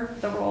suited for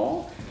the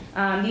role.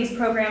 These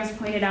programs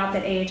pointed out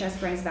that AHS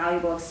brings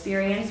valuable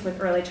experience with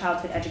early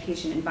childhood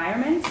education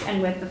environments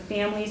and with the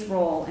family's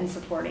role in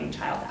supporting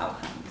child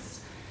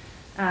outcomes.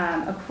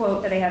 A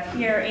quote that I have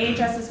here: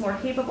 AHS is more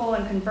capable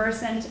and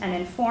conversant and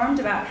informed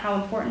about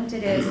how important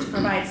it is to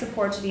provide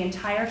support to the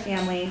entire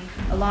family,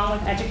 along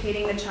with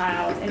educating the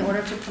child in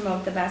order to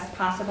promote the best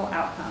possible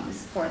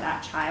outcomes for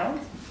that child.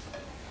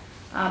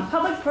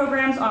 Public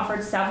programs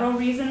offered several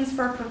reasons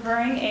for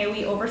preferring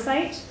AOE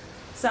oversight.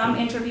 Some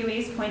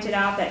interviewees pointed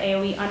out that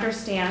AOE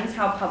understands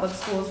how public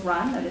schools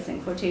run, that is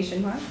in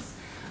quotation marks,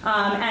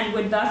 and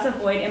would thus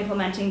avoid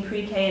implementing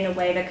pre-K in a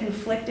way that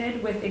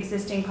conflicted with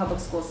existing public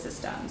school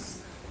systems.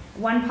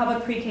 One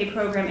public pre-K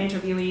program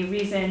interviewee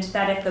reasoned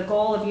that if the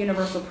goal of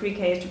universal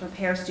pre-K is to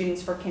prepare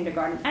students for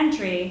kindergarten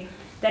entry,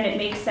 then it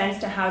makes sense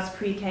to house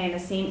pre-K in the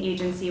same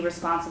agency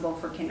responsible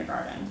for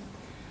kindergarten.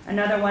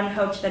 Another one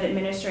hoped that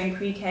administering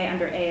pre-K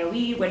under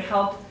AOE would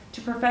help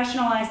to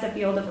professionalize the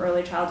field of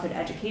early childhood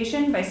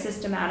education by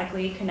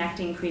systematically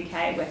connecting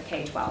pre-K with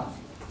K-12.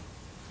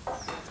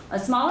 A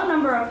smaller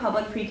number of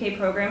public pre-K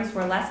programs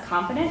were less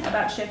confident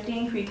about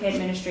shifting pre-K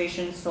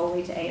administration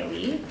solely to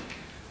AOE.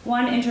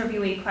 One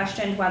interviewee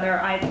questioned whether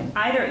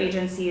either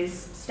agency's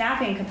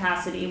staffing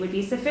capacity would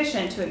be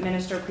sufficient to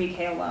administer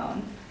pre-K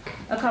alone.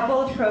 A couple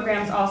of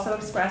programs also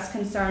expressed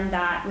concern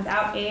that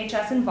without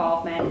AHS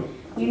involvement,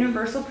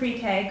 universal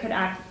pre-K could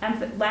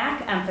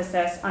lack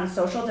emphasis on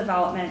social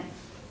development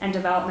and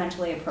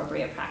developmentally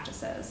appropriate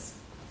practices.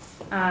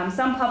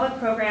 Some public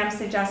programs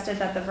suggested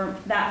that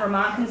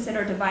Vermont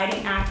consider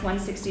dividing Act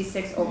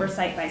 166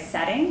 oversight by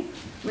setting,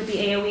 with the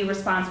AOE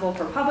responsible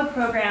for public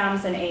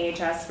programs and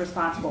AHS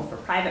responsible for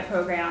private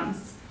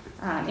programs.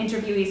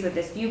 Interviewees with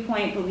this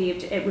viewpoint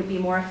believed it would be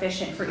more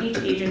efficient for each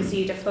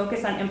agency to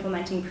focus on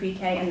implementing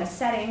pre-K in the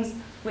settings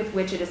with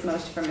which it is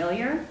most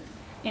familiar.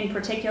 In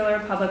particular,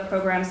 public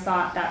programs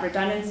thought that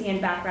redundancy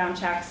in background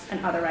checks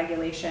and other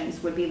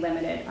regulations would be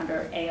limited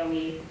under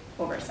AOE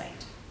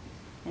oversight.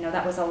 I know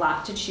that was a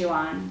lot to chew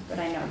on, but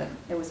I know that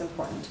it was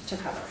important to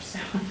cover, so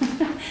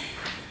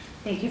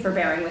thank you for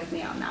bearing with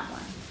me on that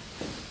one.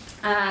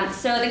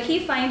 So the key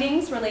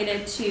findings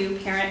related to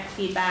parent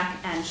feedback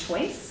and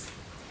choice.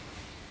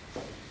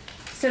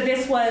 So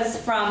this was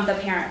from the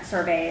parent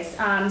surveys.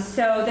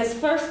 So this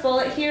first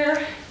bullet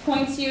here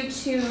points you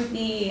to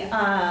the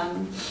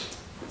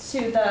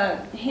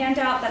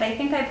handout that I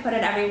think I put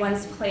at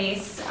everyone's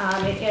place.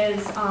 It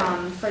is,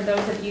 for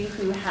those of you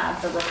who have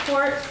the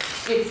report,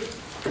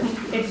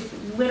 it's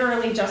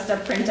literally just a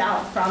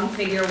printout from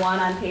Figure 1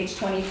 on page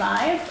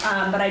 25,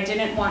 but I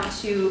didn't want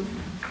to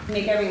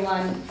make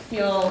everyone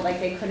feel like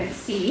they couldn't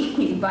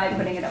see by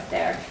putting it up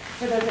there.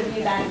 For those of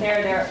you back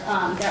there, there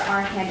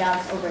are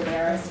handouts over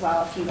there as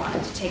well if you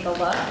wanted to take a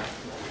look.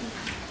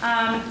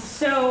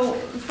 So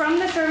from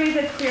the surveys,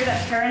 it's clear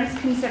that parents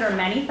consider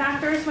many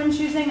factors when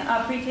choosing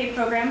a pre-K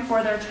program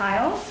for their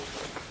child.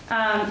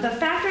 The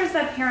factors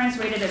that parents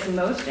rated as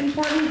most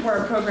important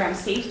were program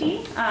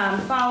safety,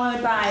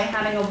 followed by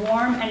having a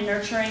warm and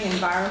nurturing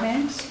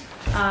environment,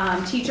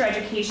 teacher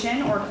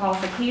education or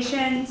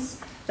qualifications,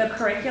 the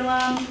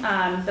curriculum,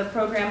 the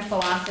program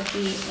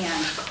philosophy,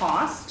 and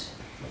cost.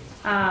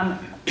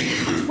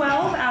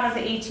 12 out of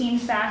the 18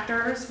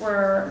 factors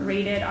were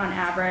rated on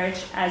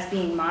average as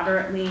being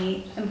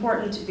moderately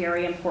important,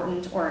 very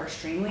important, or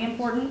extremely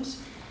important.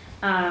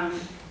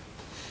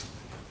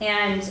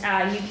 And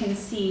you can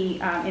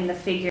see in the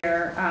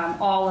figure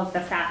all of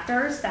the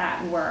factors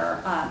that were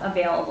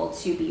available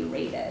to be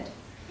rated.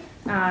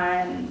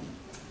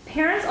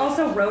 Parents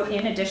also wrote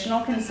in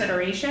additional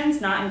considerations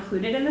not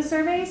included in the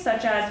survey,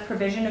 such as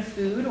provision of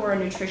food or a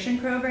nutrition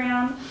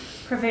program,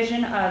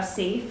 provision of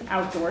safe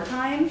outdoor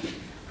time,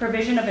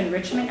 provision of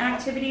enrichment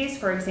activities,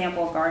 for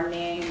example,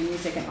 gardening,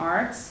 music, and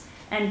arts,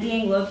 and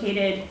being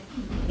located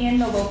in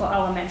the local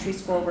elementary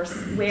school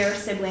where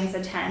siblings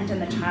attend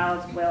and the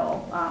child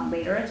will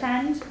later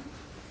attend.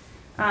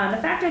 The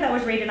factor that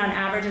was rated on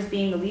average as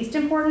being the least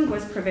important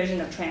was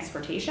provision of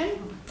transportation.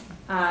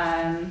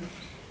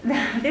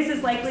 This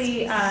is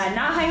likely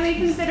not highly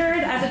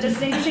considered as a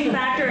distinguishing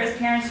factor as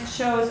parents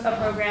chose a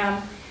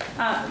program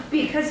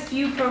because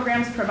few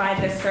programs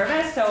provide this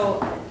service.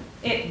 So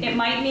it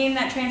might mean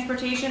that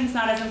transportation is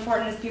not as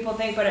important as people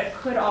think, but it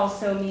could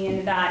also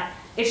mean that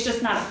it's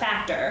just not a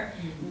factor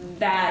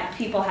that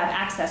people have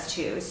access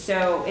to.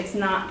 So it's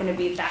not going to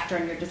be a factor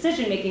in your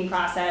decision-making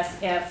process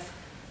if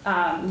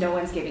no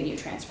one's giving you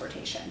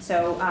transportation.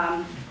 So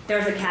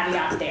there's a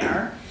caveat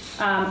there.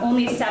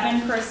 Only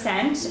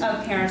 7%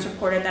 of parents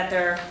reported that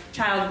their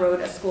child rode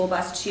a school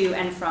bus to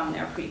and from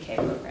their pre-K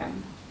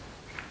program.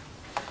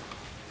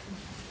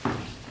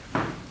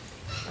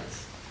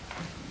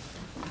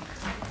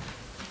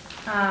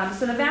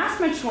 So the vast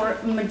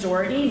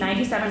majority,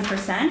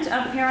 97%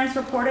 of parents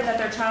reported that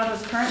their child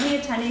was currently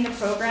attending the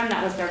program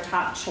that was their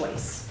top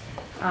choice.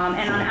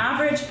 And on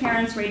average,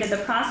 parents rated the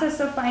process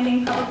of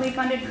finding publicly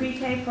funded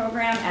pre-K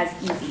program as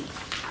easy.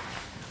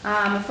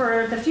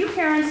 For the few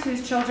parents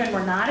whose children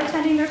were not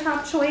attending their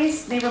top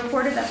choice, they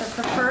reported that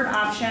the preferred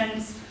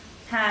options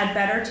had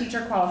better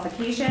teacher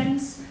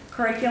qualifications,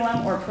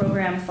 curriculum or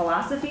program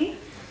philosophy,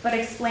 but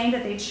explained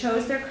that they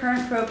chose their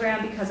current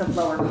program because of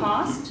lower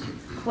cost,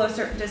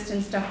 closer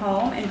distance to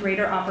home, and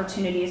greater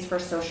opportunities for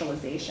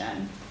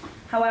socialization.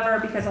 However,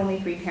 because only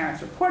 3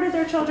 parents reported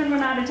their children were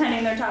not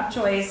attending their top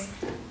choice,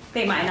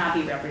 they might not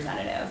be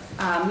representative.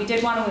 We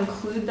did want to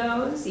include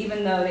those,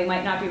 even though they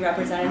might not be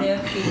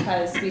representative,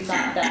 because we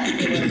thought that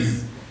it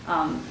was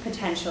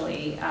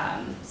potentially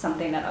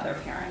something that other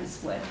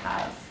parents would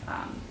have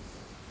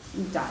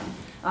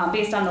done.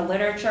 Based on the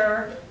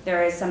literature,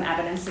 there is some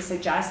evidence to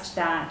suggest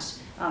that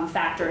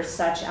factors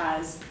such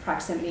as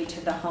proximity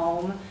to the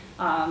home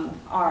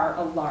are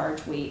a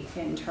large weight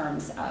in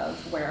terms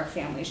of where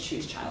families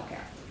choose childcare.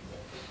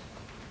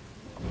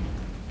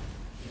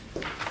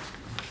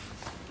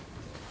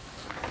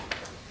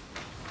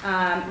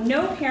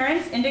 No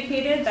parents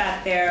indicated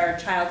that their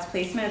child's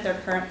placement at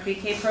their current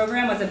pre-K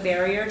program was a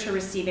barrier to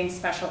receiving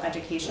special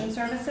education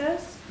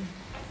services.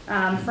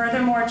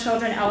 Furthermore,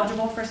 children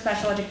eligible for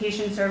special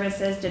education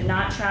services did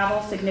not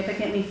travel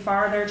significantly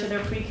farther to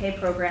their pre-K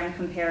program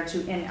compared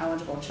to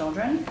ineligible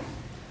children.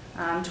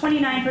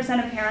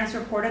 29% of parents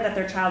reported that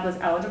their child was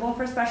eligible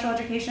for special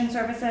education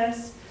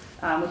services,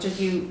 which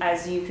is,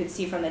 as you could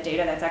see from the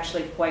data, that's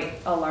actually quite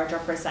a larger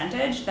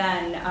percentage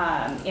than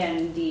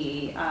in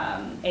the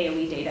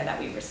AOE data that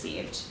we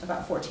received.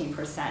 About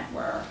 14%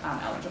 were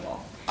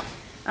eligible.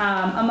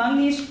 Among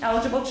these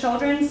eligible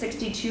children,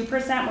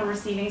 62% were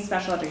receiving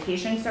special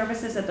education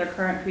services at their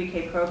current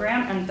pre-K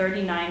program, and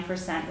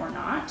 39% were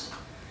not.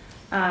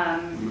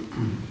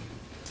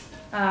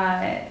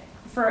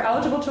 For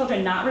eligible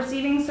children not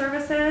receiving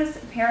services,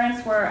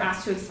 parents were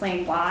asked to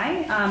explain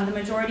why. The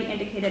majority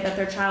indicated that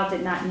their child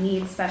did not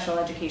need special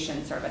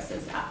education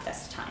services at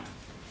this time.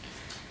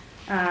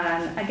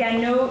 Again,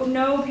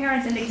 no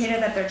parents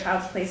indicated that their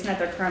child's placement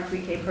at their current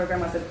pre-K program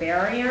was a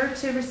barrier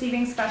to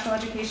receiving special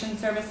education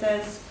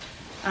services.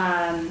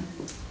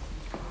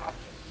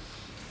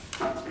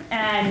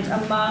 And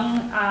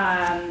among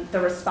the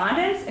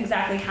respondents,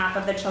 exactly half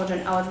of the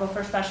children eligible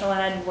for special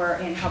ed were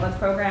in public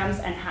programs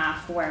and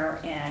half were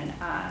in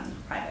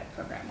private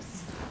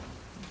programs.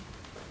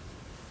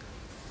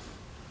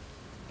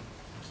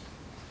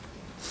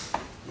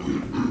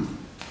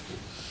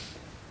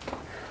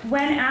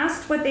 When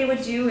asked what they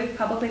would do if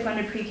publicly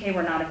funded pre-K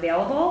were not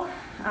available,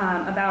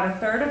 about a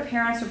third of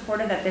parents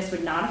reported that this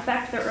would not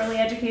affect their early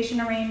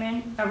education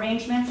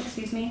arrangements.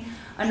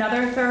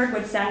 Another third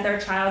would send their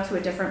child to a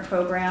different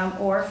program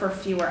or for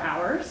fewer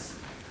hours.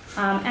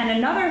 And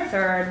another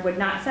third would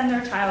not send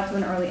their child to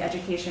an early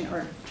education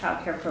or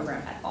childcare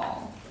program at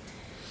all.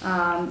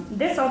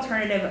 This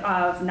alternative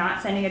of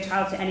not sending a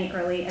child to any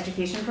early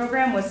education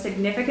program was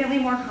significantly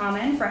more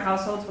common for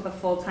households with a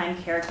full-time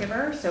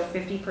caregiver. So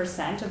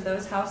 50% of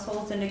those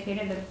households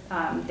indicated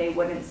that they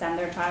wouldn't send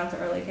their child to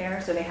early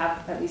care, so they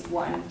have at least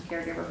one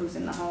caregiver who's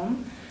in the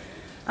home.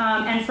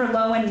 And for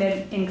low and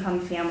mid-income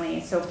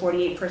families, so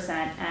 48%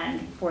 and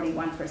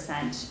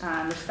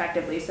 41%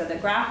 respectively. So the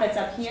graph that's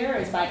up here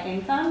is by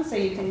income, so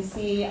you can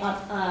see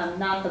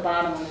not the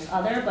bottom one is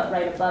other, but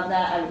right above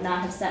that, I would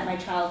not have sent my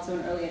child to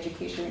an early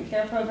education and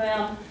care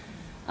program.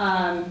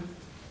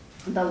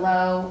 The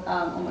low,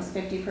 almost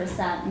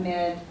 50%,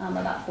 mid,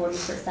 about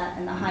 40%,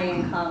 and the high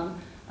income,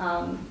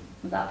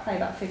 probably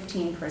about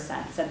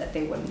 15% said that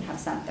they wouldn't have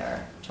sent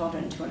their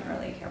children to an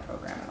early care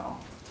program at all.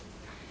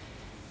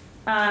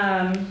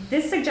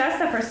 This suggests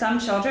that for some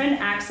children,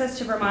 access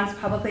to Vermont's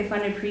publicly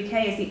funded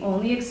pre-K is the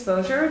only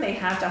exposure they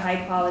have to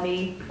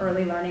high-quality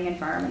early learning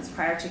environments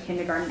prior to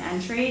kindergarten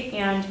entry,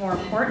 and more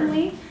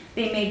importantly,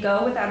 they may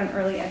go without an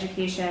early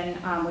education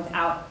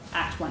without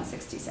Act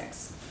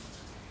 166.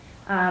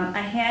 A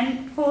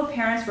handful of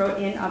parents wrote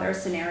in other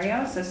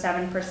scenarios, so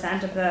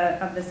 7% of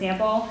the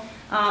sample,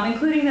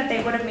 including that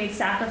they would have made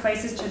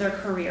sacrifices to their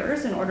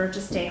careers in order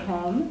to stay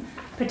home,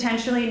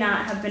 potentially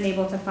not have been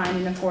able to find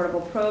an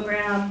affordable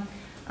program,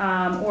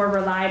 or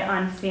relied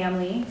on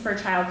family for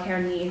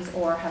childcare needs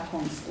or have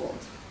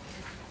homeschooled.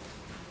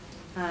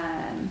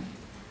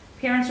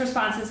 Parents'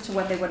 responses to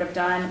what they would have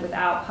done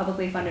without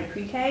publicly funded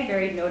pre-K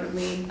varied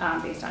notably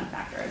based on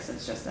factors.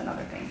 It's just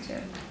another thing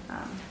to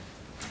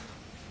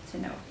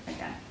note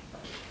again.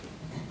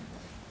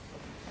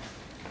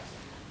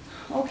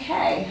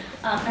 Okay,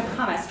 I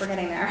promise we're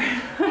getting there.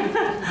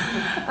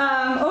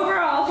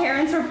 Overall,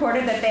 parents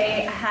reported that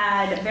they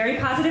had very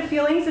positive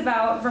feelings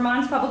about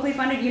Vermont's publicly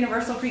funded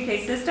universal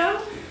pre-K system,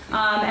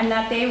 and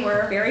that they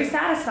were very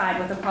satisfied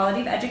with the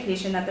quality of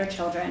education that their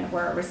children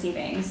were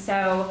receiving.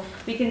 So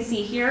we can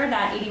see here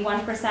that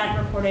 81%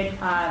 reported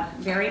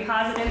very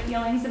positive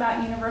feelings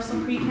about universal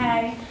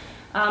pre-K.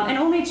 And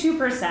only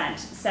 2%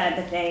 said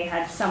that they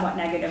had somewhat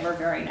negative or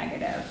very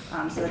negative.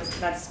 So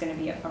that's going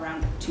to be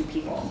around 2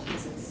 people,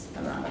 because it's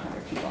around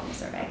 100 people in the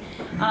survey.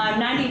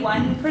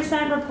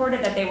 91%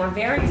 reported that they were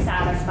very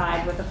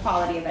satisfied with the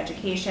quality of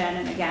education,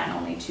 and again,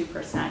 only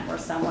 2% were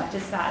somewhat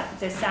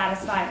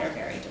dissatisfied or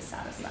very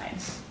dissatisfied.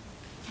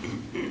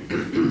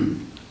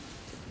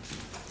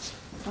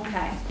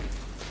 Okay.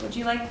 Would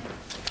you like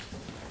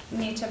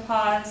me to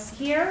pause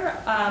here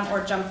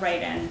or jump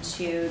right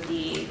into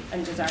the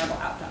undesirable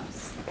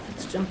outcomes?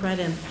 Let's jump right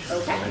in.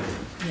 Okay.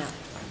 Yeah.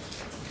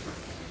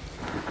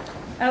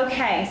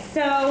 Okay,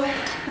 so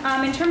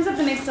in terms of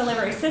the mixed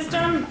delivery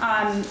system,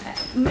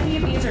 many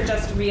of these are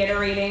just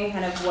reiterating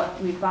kind of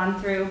what we've gone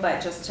through,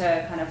 but just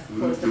to kind of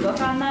close the book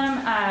on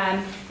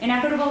them.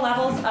 Inequitable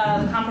levels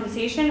of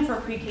compensation for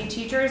pre-K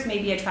teachers may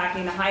be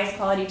attracting the highest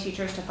quality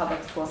teachers to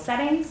public school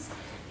settings,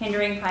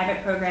 hindering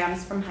private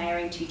programs from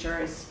hiring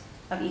teachers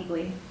of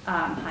equally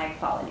high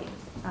quality.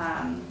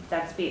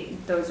 That's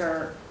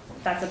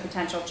a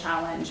potential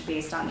challenge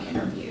based on the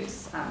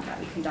interviews that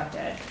we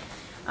conducted.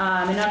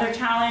 Another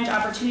challenge,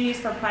 opportunities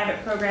for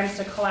private programs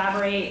to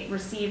collaborate,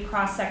 receive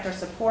cross-sector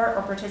support,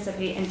 or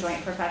participate in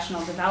joint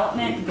professional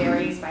development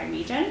varies by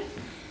region.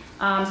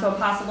 So a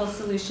possible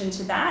solution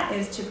to that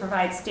is to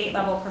provide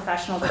state-level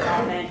professional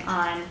development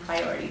on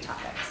priority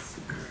topics.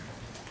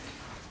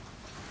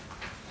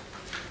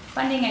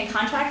 Funding and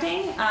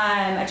contracting,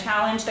 a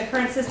challenge. The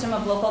current system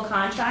of local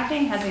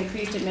contracting has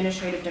increased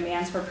administrative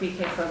demands for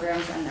pre-K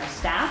programs and their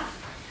staff.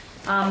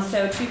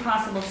 So two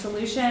possible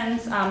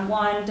solutions.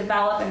 One,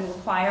 develop and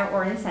require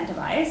or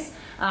incentivize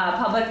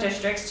public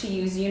districts to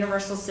use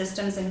universal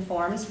systems and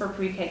forms for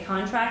pre-K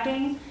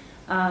contracting.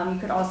 You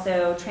could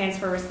also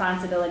transfer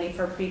responsibility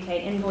for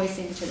pre-K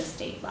invoicing to the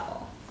state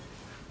level.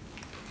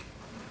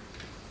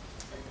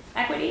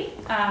 Equity,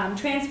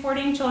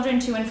 transporting children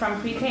to and from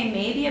pre-K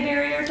may be a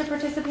barrier to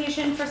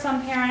participation for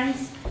some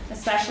parents,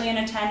 especially in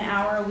a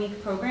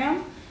 10-hour-a-week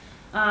program.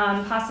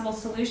 Possible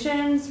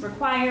solutions,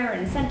 require,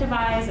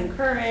 incentivize,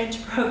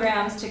 encourage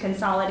programs to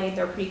consolidate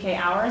their pre-K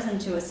hours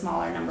into a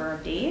smaller number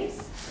of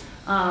days,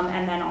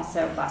 and then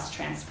also bus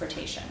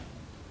transportation.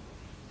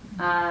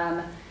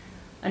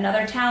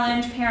 Another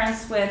challenge,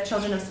 parents with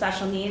children of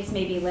special needs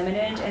may be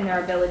limited in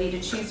their ability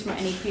to choose from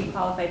any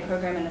pre-qualified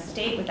program in the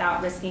state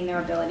without risking their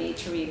ability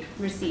to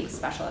receive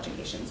special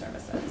education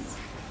services.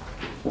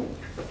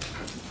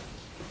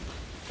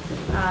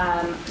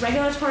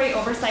 Regulatory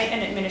oversight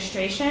and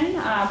administration.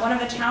 One of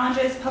the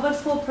challenges, public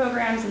school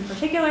programs in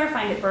particular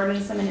find it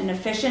burdensome and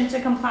inefficient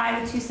to comply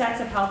with two sets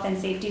of health and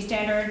safety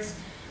standards,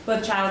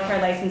 both child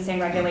care licensing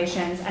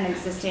regulations and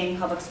existing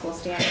public school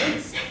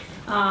standards.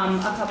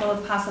 A couple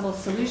of possible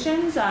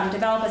solutions,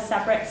 develop a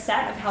separate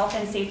set of health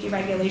and safety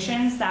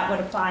regulations that would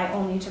apply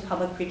only to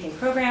public pre-K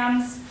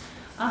programs.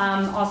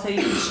 Also,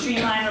 you can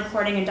streamline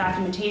reporting and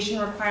documentation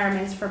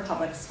requirements for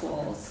public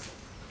schools.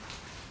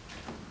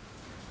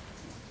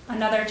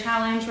 Another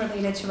challenge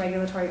related to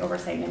regulatory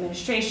oversight and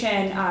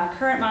administration,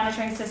 current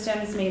monitoring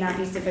systems may not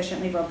be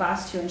sufficiently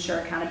robust to ensure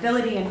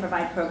accountability and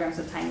provide programs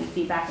with timely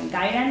feedback and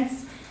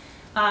guidance.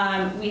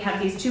 We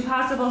have these two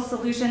possible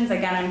solutions.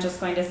 Again, I'm just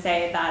going to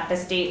say that the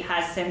state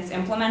has since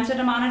implemented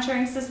a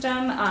monitoring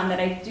system that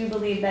I do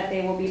believe that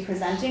they will be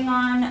presenting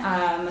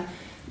on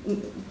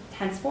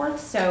henceforth.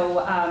 So,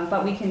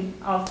 but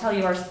I'll tell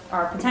you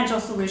our potential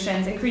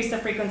solutions: increase the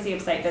frequency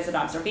of site visit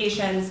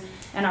observations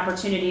and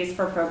opportunities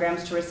for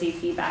programs to receive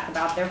feedback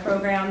about their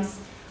programs,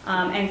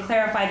 and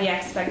clarify the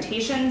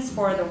expectations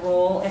for the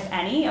role, if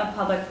any, of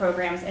public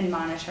programs in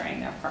monitoring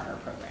their partner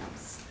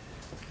programs.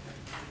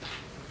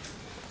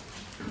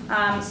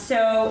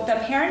 So the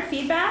parent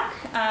feedback,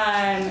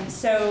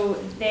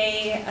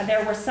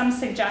 there were some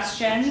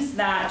suggestions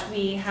that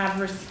we had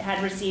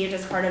received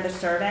as part of the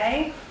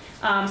survey.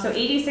 So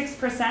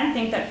 86%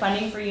 think that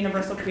funding for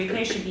universal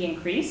pre-K should be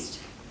increased.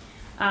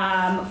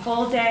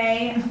 Full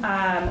day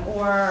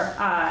or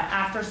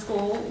after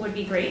school would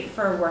be great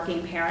for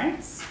working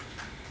parents.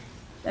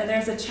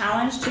 There's a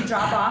challenge to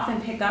drop off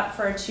and pick up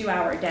for a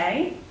 2-hour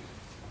day.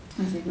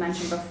 As we've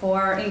mentioned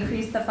before,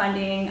 increased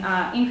funding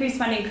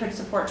could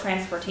support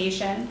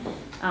transportation.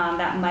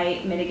 That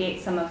might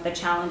mitigate some of the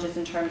challenges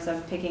in terms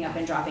of picking up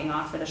and dropping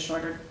off for the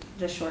shorter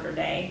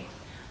day.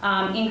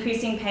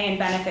 Increasing pay and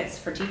benefits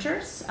for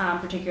teachers,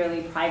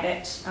 particularly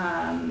private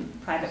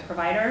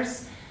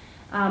providers.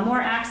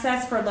 More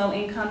access for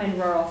low-income and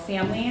rural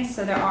families.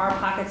 So there are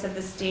pockets of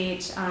the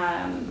state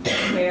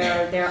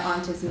where there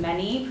aren't as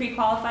many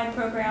pre-qualified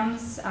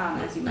programs,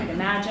 as you might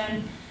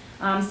imagine.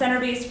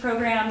 Center-based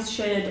programs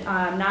should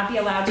not be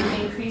allowed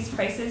to increase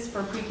prices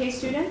for pre-K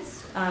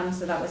students.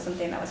 So that was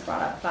something that was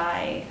brought up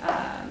by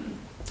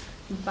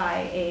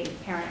a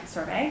parent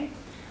survey.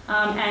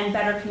 And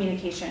better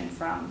communication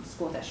from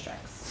school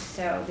districts.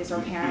 So these are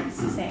parents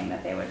saying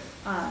that they would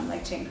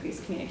like to increase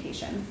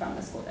communication from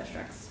the school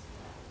districts.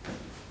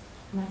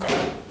 And that's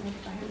it.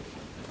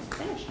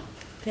 Finish.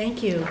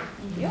 Thank you.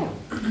 Thank you.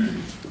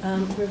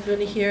 We're going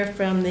to hear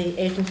from the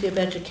Agency of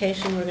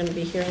Education. We're going to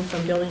be hearing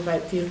from Building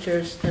Bright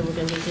Futures. Then we're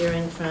going to be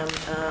hearing from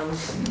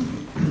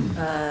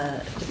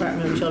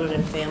Department of Children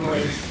and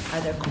Families.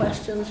 Are there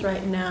questions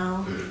right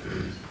now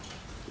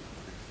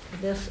for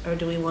this, or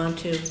do we want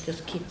to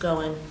just keep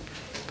going?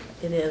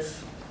 It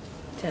is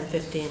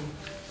 10:15.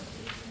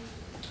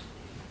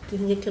 Do you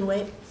think it can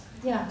wait?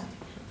 Yeah.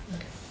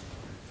 Okay.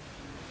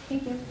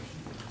 Thank you.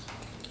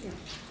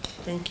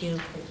 Thank you.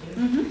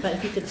 Mm-hmm. But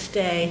if you could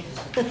stay.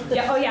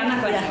 Yeah, oh yeah, I'm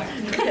not going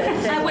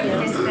anywhere. I wouldn't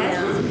miss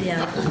this.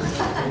 Yeah.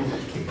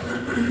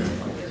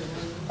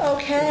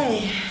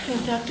 Okay,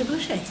 Dr.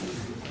 Boucher.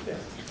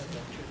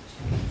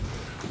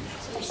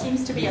 There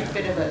seems to be a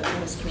bit of a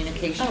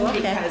miscommunication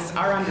because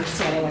our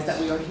understanding is that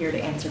we are here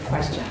to answer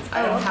questions.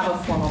 I don't have a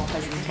formal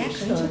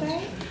presentation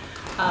today.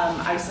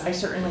 I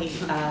certainly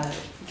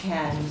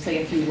can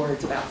say a few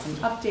words about some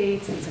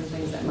updates and some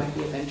things that might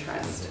be of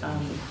interest.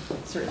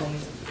 Certainly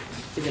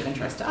is of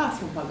interest to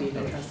us and probably of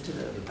interest to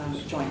the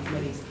joint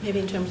committees. Maybe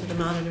in terms of the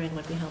monitoring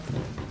would be helpful.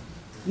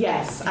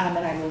 Yes, and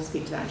I will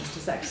speak to that in just a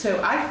sec.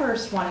 So I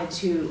first wanted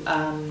to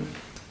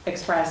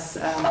express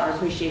our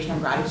appreciation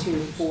and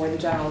gratitude for the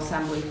General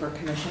Assembly for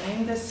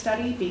commissioning this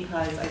study,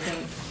 because I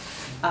think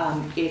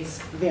it's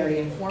very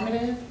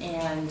informative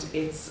and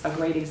it's a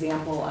great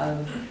example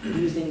of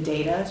using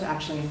data to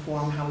actually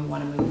inform how we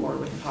want to move forward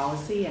with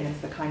policy, and it's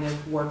the kind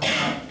of work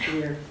that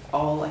we're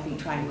all, I think,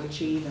 trying to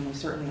achieve, and we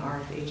certainly are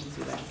at the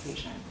Agency of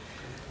Education.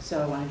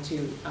 So I wanted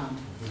to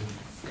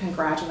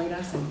congratulate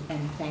us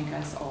and thank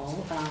us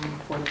all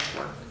for this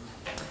work.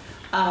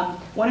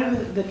 One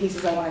of the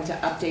pieces I wanted to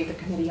update the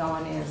committee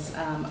on is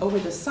over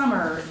the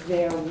summer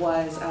there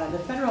was, the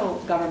federal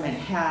government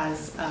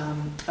has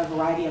a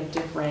variety of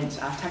different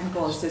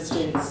technical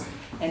assistance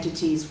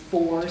entities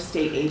for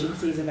state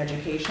agencies of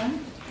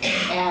education.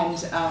 And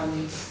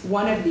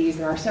one of these,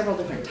 there are several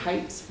different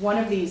types. One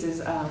of these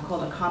is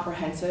called a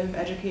comprehensive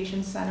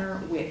education center,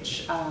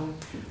 which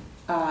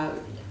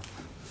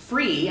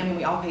free, I mean,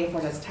 we all pay for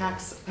it as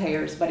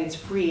taxpayers, but it's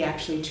free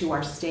actually to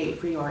our state,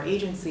 free to our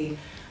agency.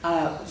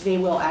 They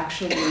will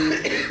actually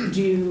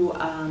do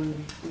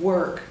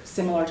work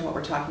similar to what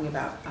we're talking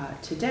about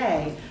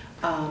today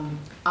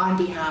on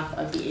behalf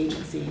of the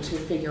agency to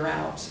figure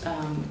out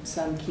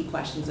some key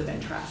questions of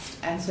interest.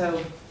 And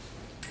so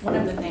one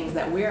of the things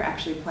that we're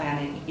actually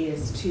planning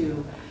is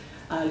to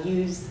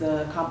use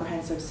the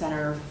Comprehensive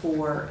Center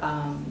for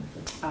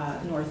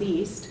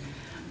Northeast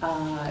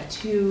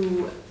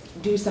to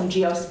do some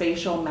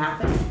geospatial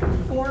mapping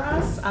for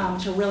us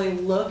to really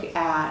look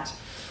at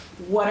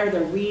what are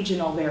the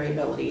regional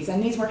variabilities.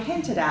 And these were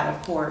hinted at,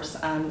 of course,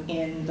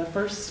 in the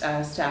first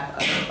step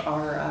of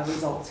our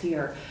results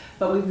here,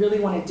 but we really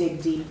want to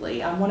dig deeply.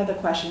 One of the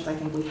questions I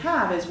think we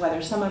have is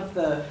whether some of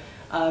the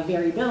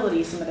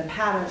variability, some of the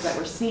patterns that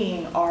we're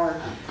seeing are,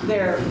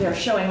 they're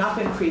showing up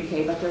in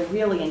pre-K, but they're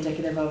really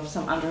indicative of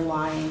some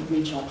underlying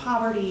regional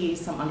poverty,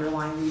 some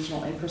underlying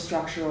regional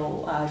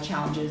infrastructural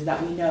challenges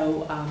that we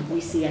know we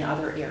see in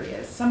other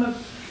areas.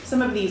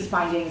 Some of these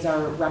findings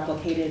are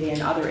replicated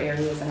in other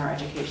areas in our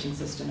education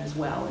system as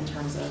well, in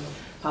terms of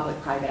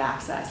public-private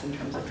access, in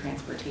terms of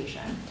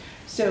transportation.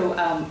 So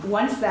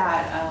once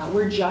that,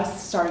 we're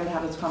just starting to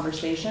have those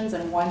conversations,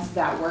 and once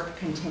that work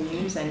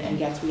continues and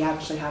we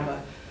actually have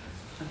a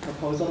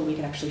proposal that we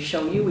can actually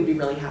show you, we'd be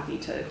really happy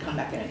to come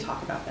back in and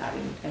talk about that,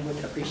 and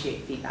would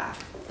appreciate feedback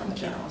from the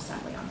General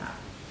Assembly on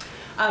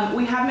that.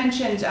 We have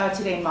mentioned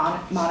today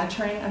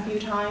monitoring a few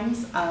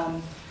times,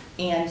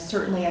 and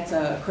certainly it's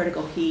a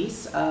critical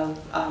piece of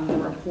the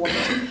report.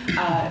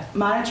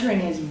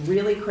 Monitoring is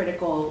really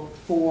critical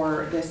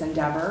for this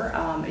endeavor.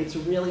 It's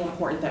really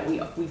important that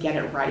we get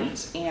it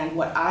right, and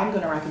what I'm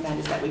going to recommend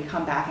is that we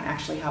come back and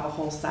actually have a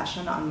whole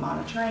session on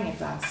monitoring, if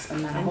that's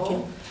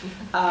amenable,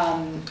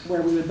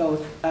 where we would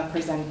both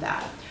present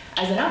that.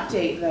 As an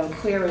update, though,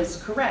 Claire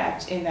is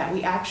correct in that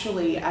we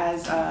actually,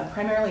 as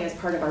primarily as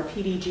part of our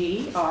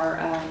PDG, our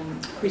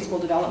preschool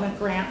development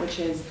grant, which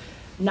is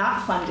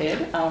not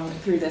funded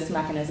through this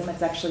mechanism.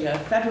 It's actually a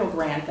federal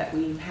grant that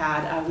we've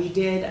had. We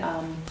did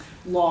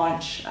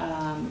launch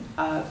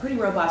a pretty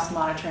robust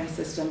monitoring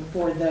system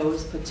for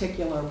those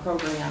particular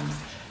programs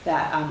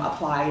that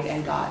applied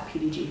and got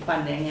PDG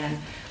funding. And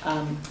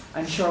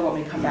I'm sure when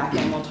we come back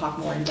in, we'll talk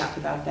more in depth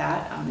about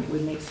that. It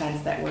would make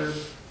sense that we're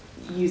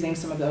using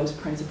some of those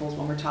principles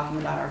when we're talking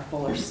about our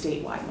fuller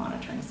statewide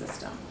monitoring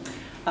system.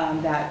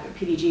 That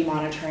PDG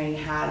monitoring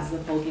has the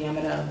full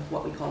gamut of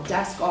what we call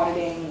desk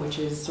auditing, which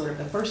is sort of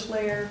the first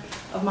layer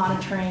of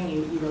monitoring.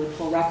 You really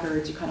pull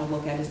records, you kind of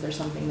look at, is there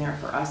something there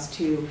for us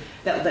to,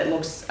 that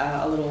looks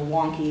a little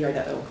wonky or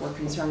that we're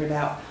concerned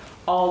about,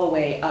 all the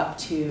way up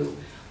to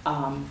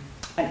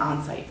an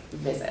on-site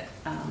visit.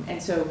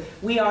 And so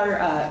we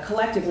are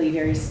collectively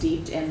very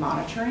steeped in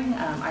monitoring.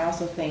 I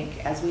also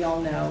think, as we all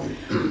know,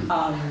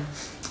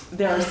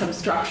 there are some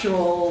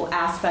structural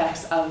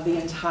aspects of the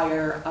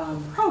entire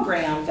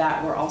program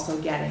that were also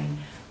getting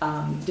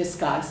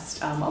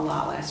discussed a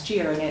lot last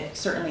year, and it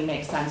certainly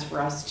makes sense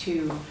for us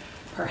to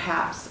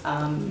perhaps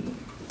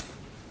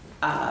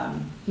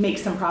make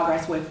some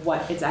progress with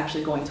what it's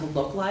actually going to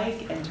look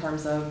like in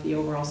terms of the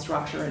overall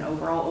structure and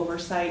overall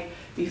oversight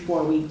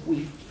before we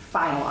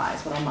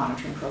finalize what our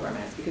monitoring program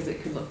is, because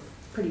it could look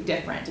pretty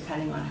different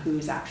depending on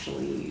who's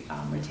actually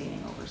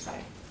retaining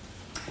oversight.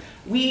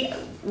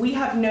 We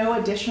have no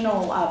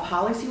additional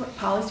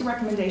policy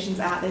recommendations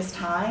at this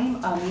time.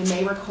 You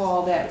may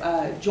recall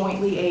that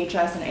jointly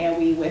AHS and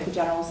AOE with the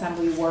General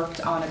Assembly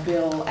worked on a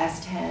bill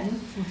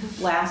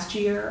S10 last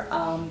year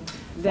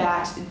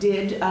that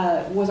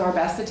was our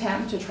best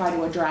attempt to try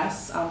to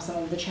address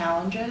some of the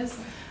challenges.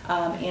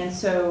 And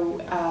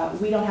so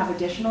we don't have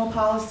additional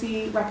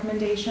policy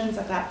recommendations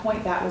at that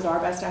point. That was our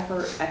best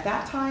effort at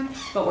that time,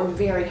 but we're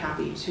very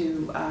happy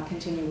to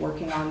continue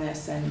working on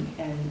this and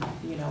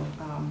you know,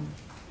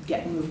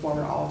 move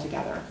forward all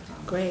together.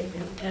 Great,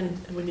 and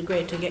it would be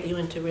great to get you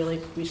in to really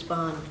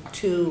respond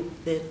to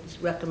the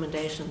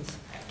recommendations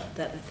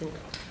that I think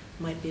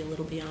might be a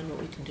little beyond what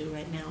we can do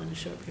right now in a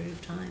short period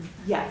of time.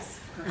 Yes.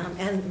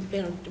 And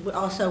you know,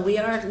 also we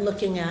are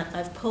looking at,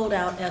 I've pulled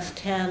out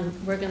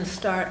S10, we're going to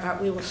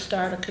start, we will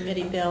start a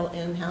committee bill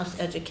in-house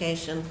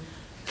education,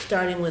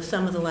 starting with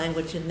some of the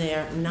language in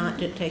there, not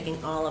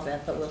taking all of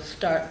it, but we'll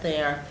start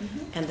there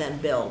and then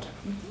build,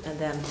 and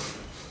then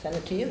send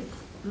it to you.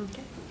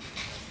 Okay.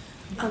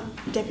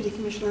 Deputy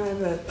Commissioner, I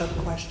have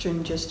a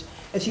question. Just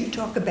as you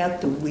talk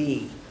about the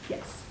we,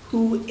 yes.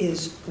 Who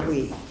is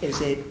we? Is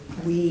it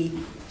we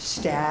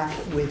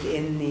staff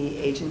within the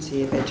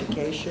Agency of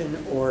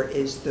Education, or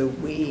is the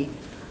we,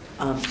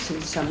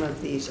 since some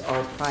of these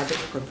are private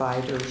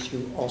providers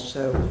who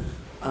also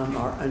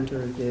are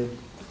under the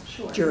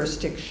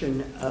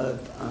jurisdiction of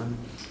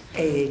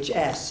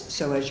AHS,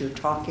 so as you're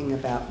talking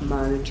about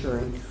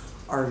monitoring,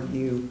 are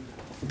you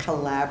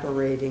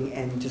collaborating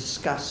and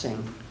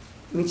discussing?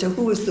 I mean, so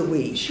who is the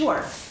we?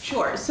 Sure.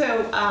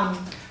 So,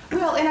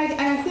 well, and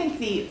I think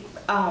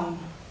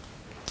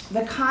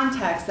the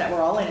context that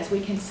we're all in is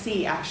we can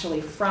see actually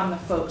from the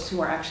folks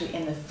who are actually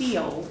in the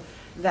field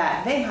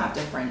that they have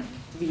different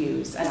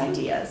views and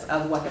ideas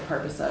of what the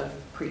purpose of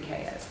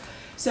pre-K is.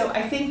 So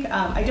I think,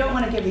 I don't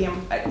want to give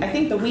I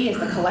think the we is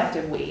the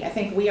collective we. I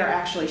think we are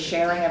actually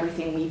sharing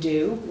everything we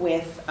do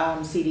with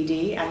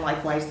CDD, and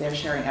likewise they're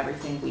sharing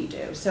everything we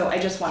do. So I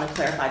just want to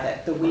clarify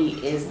that the we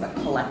is the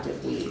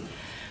collective we.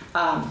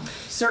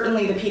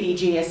 Certainly the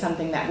PDG is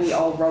something that we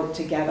all wrote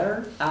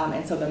together,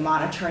 and so the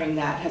monitoring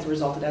that has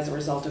resulted as a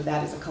result of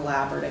that is a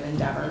collaborative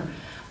endeavor.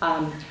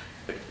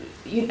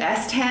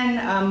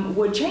 S10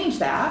 would change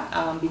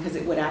that because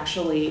it would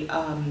actually,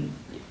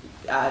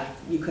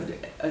 you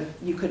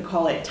could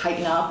call it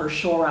tighten up or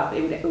shore up.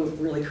 It would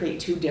really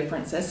create two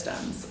different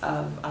systems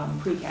of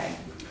pre-K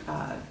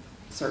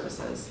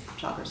services,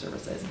 childcare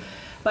services.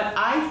 But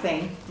I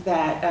think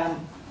that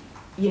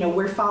you know,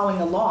 we're following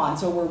the law, and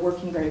so we're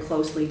working very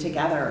closely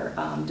together,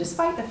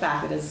 despite the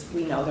fact that, as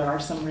we know, there are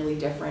some really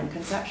different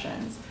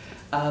conceptions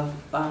of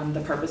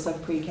the purpose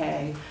of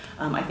pre-K.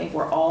 I think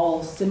we're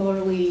all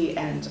similarly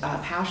and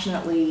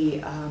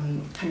passionately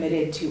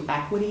committed to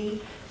equity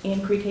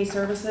in pre-K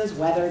services,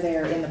 whether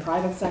they're in the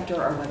private sector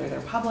or whether they're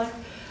public.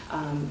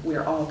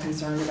 We're all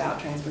concerned about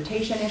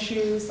transportation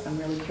issues. I'm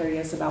really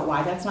curious about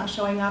why that's not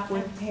showing up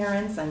with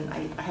parents, and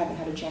I haven't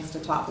had a chance to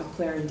talk with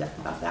Claire in depth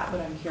about that,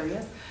 but I'm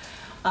curious.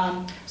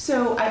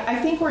 So I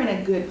think we're in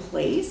a good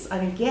place.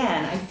 And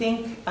again, I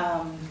think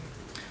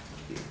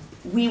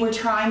we were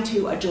trying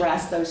to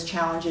address those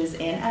challenges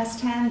in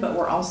S10, but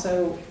we're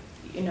also,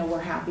 you know, we're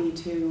happy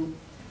to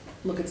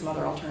look at some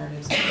other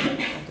alternatives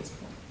at this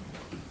point.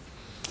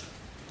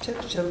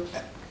 So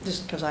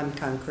just because I'm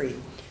concrete.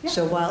 Yeah.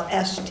 So while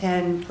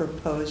S10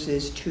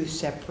 proposes two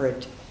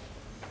separate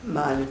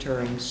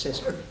monitoring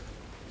systems,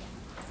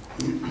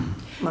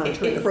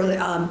 it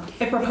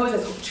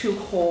proposes two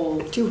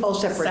whole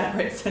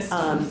separate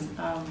systems.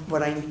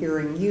 What I'm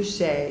hearing you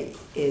say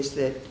is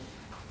that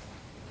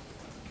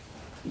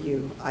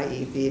you,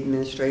 i.e. the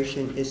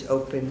administration, is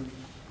open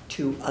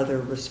to other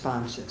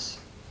responses.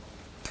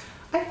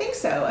 I think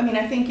so. I mean,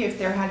 I think if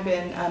there had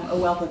been a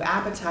wealth of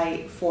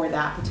appetite for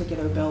that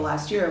particular bill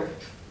last year,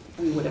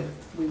 we would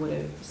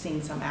have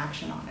seen some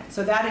action on it.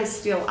 So that is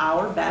still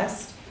our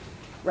best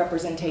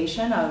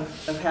representation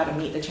of how to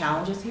meet the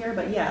challenges here,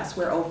 but yes,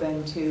 we're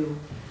open to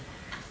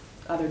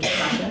other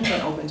discussions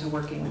and open to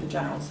working with the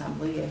General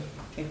Assembly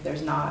if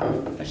there's not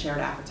a shared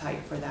appetite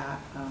for that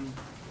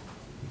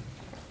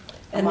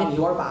among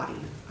your body,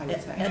 I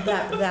would say. And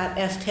that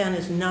S10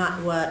 is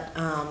not what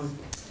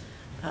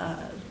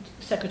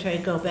Secretary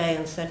Gobet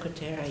and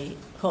Secretary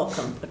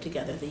Holcomb put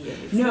together the year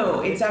before.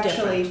 No, it's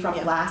actually different.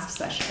 from last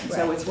session. Right.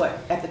 So it's what,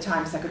 at the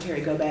time, Secretary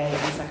Gobet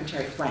and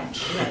Secretary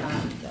French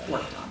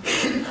worked on.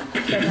 So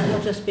that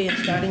will just be a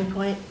starting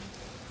point.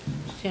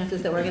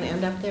 Chances that we're going to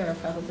end up there are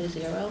probably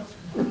zero.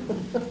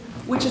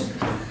 Which is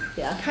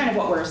kind of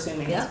what we're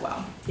assuming as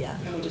well. Yeah.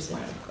 And we just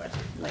want to, of course,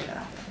 lay that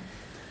out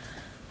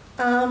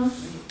there.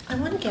 I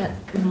want to get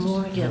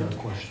Morgan. I have a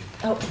question.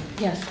 Oh,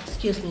 yes,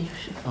 excuse me,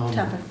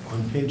 Tupper.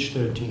 On page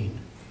 13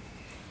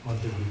 of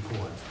the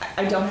report.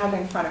 I don't have it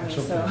in front of me,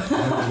 It's so.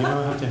 okay. You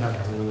don't have to have it.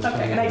 I'm gonna tell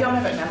Okay, you. and I don't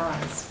have it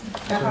memorized.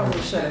 I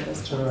probably should at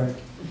this It's point.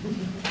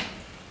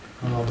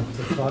 all right.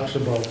 It talks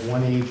about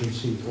one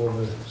agency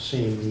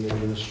overseeing the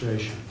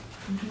administration.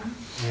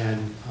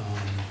 And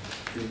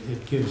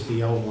it gives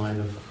the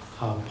outline of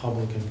how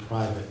public and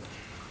private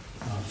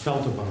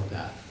felt about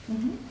that.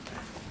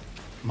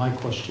 my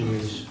question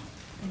is,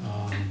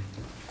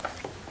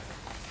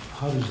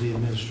 how does the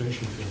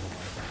administration feel about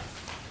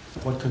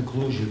that? What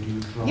conclusion do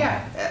you draw?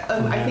 Yeah,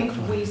 from I that think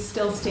finding? we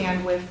still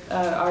stand with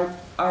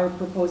our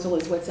proposal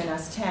is what's in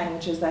S10,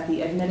 which is that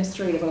the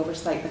administrative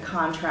oversight, the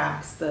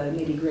contracts, the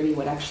nitty-gritty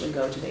would actually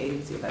go to the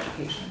Agency of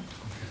Education.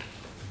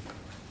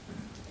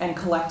 And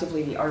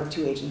collectively, our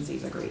two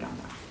agencies agreed on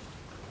that.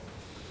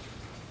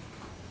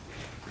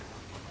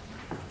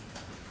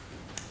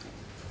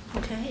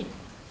 Okay,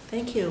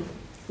 thank you.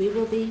 We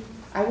will be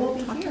I will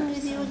be talking here.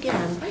 with you so-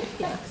 again. Great,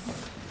 Yeah.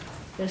 thanks.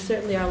 There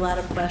certainly are a lot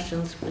of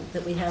questions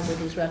that we have with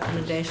these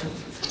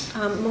recommendations.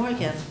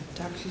 Morgan,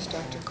 She's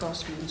Dr.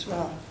 Crossman as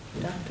well.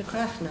 Dr.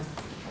 Crossman.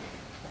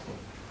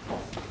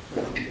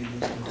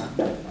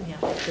 Yeah,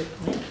 good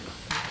point.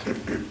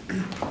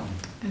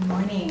 Good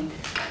morning.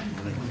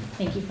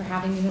 Thank you for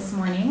having me this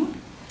morning.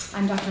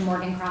 I'm Dr.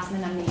 Morgan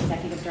Crossman. I'm the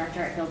Executive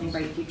Director at Building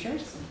Bright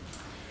Futures.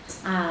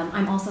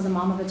 I'm also the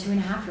mom of a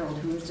 2.5-year-old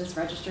who was just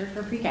registered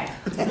for pre-K.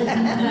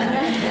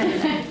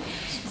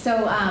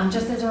 So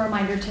just as a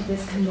reminder to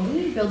this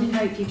committee, Building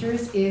Bright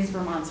Futures is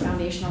Vermont's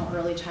foundational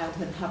early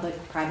childhood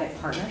public-private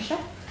partnership.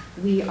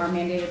 We are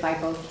mandated by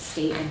both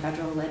state and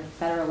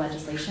federal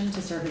legislation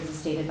to serve as a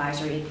state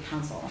advisory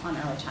council on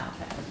early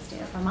childhood for the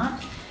state of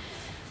Vermont.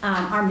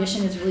 Our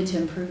mission is really to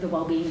improve the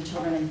well-being of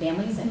children and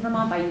families in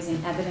Vermont by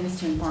using evidence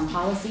to inform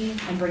policy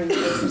and bringing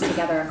voices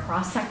together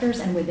across sectors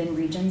and within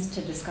regions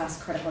to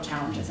discuss critical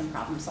challenges and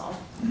problem solve.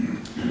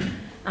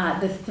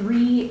 The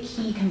three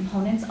key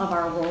components of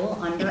our role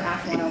under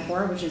Act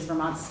 104, which is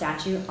Vermont's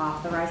statute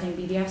authorizing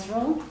BBF's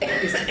role,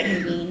 is to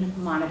convene,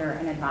 monitor,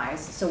 and advise.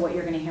 So what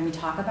you're going to hear me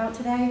talk about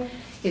today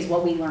is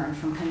what we learned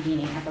from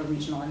convening at the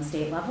regional and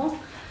state level.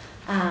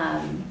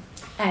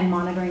 And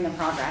monitoring the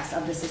progress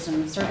of the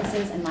system of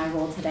services, and my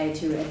role today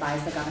to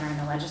advise the governor and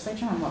the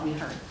legislature on what we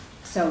heard.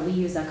 So we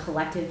use a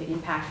collective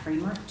impact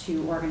framework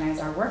to organize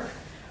our work.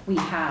 We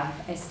have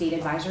a state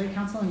advisory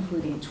council,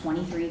 including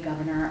 23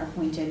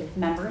 governor-appointed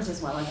members,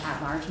 as well as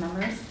at-large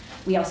members.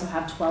 We also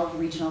have 12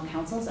 regional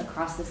councils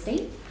across the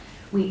state.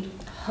 We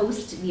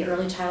host the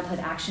Early Childhood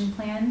Action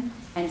Plan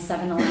and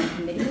 7 aligned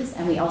committees,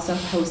 and we also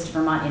host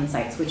Vermont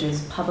Insights, which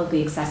is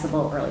publicly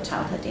accessible early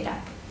childhood data.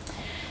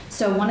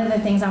 So one of the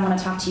things I want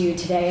to talk to you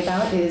today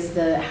about is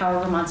the How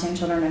Are Vermont's Young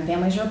Children and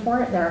Families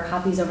report. There are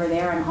copies over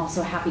there. I'm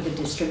also happy to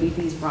distribute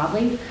these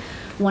broadly.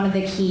 One of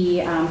the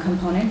key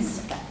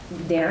components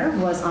there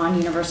was on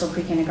universal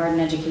pre-kindergarten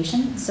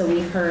education. So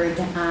we heard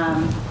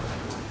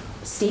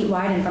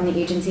statewide and from the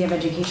Agency of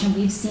Education,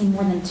 we've seen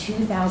more than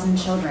 2,000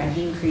 children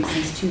increase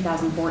since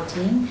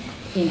 2014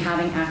 in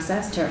having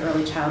access to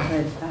early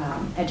childhood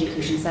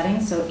education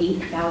settings. So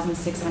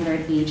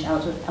 8,600 age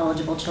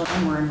eligible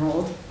children were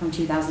enrolled from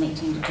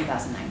 2018 to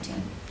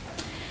 2019.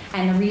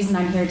 And the reason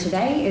I'm here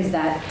today is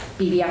that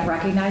BBF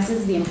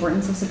recognizes the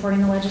importance of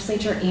supporting the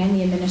legislature and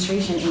the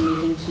administration in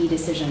making key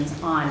decisions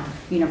on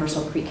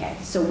universal pre-K.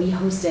 So we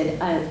hosted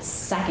a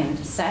second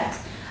set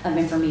of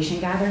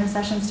information gathering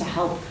sessions to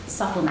help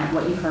supplement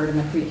what you heard in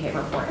the pre-K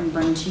report and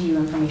bring to you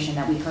information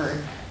that we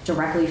heard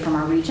directly from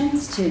our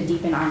regions to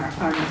deepen our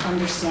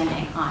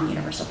understanding on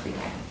universal pre-K.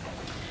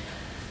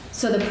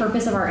 So the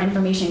purpose of our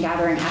information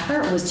gathering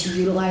effort was to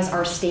utilize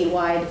our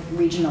statewide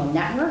regional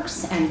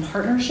networks and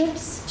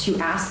partnerships to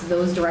ask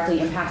those directly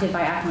impacted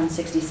by Act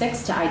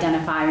 166 to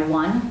identify,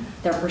 one,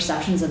 their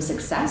perceptions of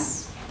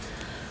success,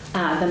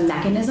 the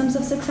mechanisms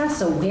of success,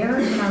 so where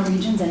in our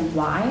regions and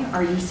why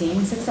are you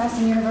seeing success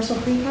in universal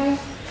pre-K,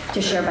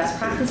 to share best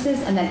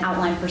practices, and then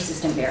outline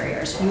persistent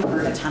barriers. You've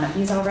heard a ton of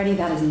these already.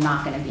 That is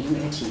not going to be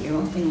new to you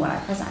in what I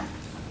present.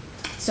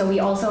 So we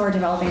also are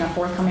developing a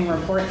forthcoming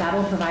report that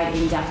will provide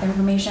in-depth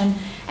information,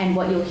 and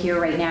what you'll hear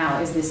right now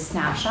is this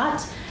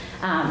snapshot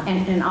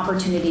and an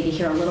opportunity to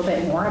hear a little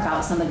bit more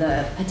about some of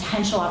the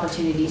potential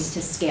opportunities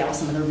to scale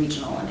some of the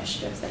regional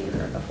initiatives that you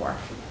heard before.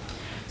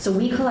 So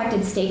we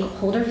collected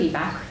stakeholder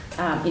feedback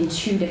in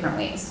 2 different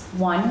ways.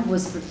 One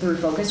was through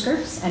focus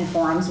groups and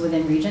forums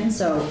within regions.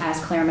 So as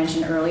Claire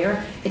mentioned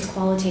earlier, it's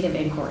qualitative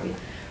inquiry.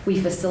 We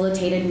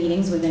facilitated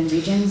meetings within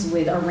regions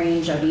with a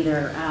range of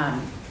either,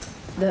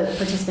 the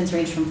participants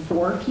range from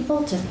 4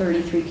 people to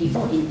 33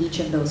 people in each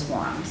of those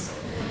forums.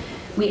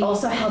 We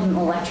also held an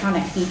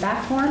electronic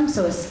feedback form,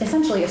 so it's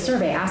essentially a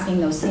survey asking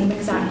those same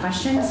exact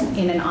questions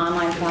in an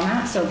online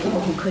format, so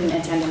people who couldn't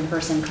attend in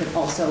person could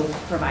also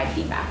provide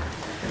feedback.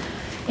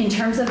 In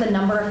terms of the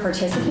number of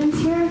participants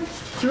here,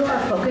 through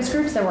our focus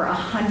groups, there were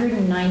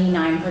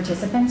 199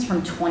 participants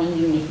from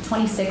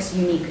 26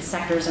 unique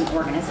sectors and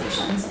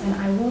organizations. And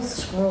I will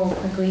scroll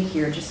quickly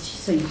here just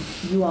so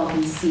you all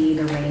can see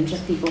the range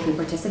of people who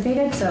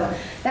participated. So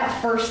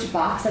that first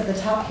box at the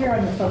top here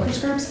on the focus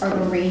groups are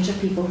the range of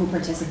people who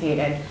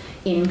participated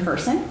in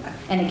person.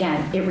 And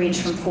again, it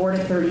ranged from 4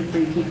 to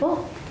 33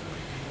 people.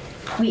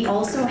 We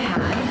also had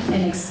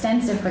an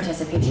extensive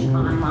participation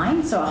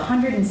online, so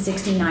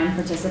 169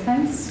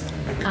 participants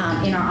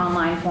in our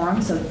online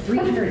forum, so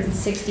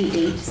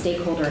 368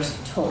 stakeholders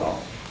total.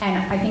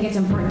 And I think it's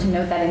important to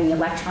note that in the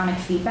electronic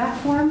feedback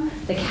form,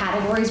 the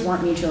categories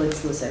weren't mutually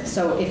exclusive.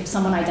 So if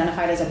someone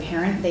identified as a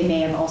parent, they may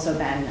have also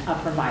been a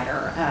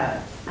provider,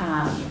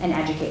 an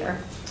educator.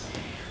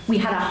 We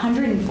had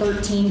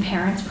 113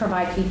 parents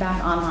provide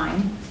feedback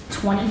online,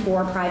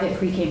 24 private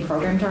pre-K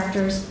program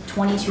directors,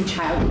 22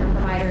 child care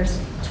providers,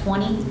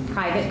 20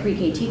 private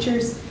pre-K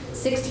teachers,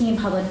 16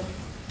 public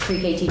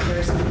pre-K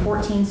teachers,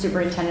 14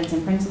 superintendents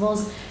and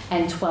principals,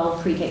 and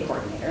 12 pre-K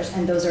coordinators.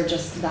 And those are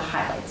just the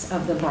highlights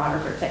of the broader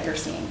group that you're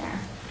seeing there.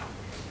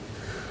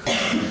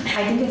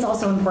 I think it's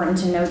also important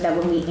to note that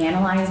when we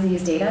analyze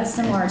these data,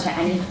 similar to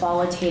any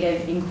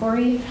qualitative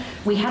inquiry,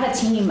 we had a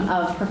team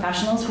of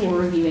professionals who were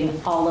reviewing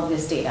all of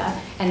this data.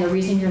 And the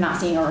reason you're not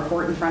seeing a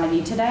report in front of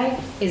you today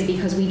is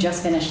because we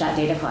just finished that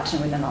data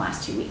collection within the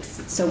last 2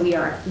 weeks. So we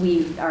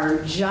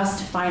are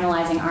just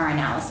finalizing our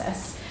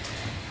analysis.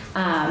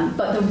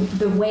 But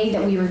the way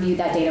that we reviewed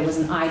that data was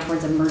an eye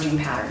towards emerging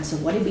patterns. So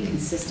what did we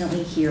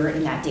consistently hear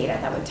in that data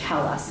that would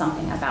tell us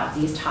something about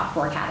these top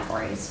 4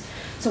 categories?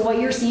 So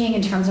what you're seeing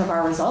in terms of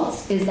our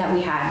results is that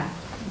we had,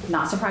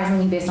 not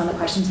surprisingly based on the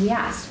questions we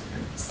asked,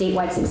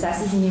 statewide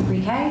successes in new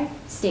pre-K,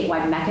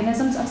 statewide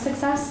mechanisms of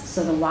success,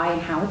 so the why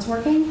and how it's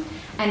working,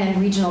 and then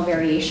regional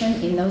variation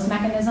in those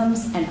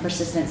mechanisms and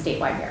persistent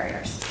statewide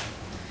barriers.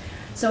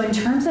 So in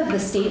terms of the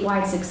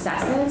statewide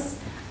successes,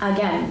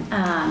 again,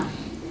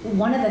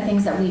 one of the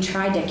things that we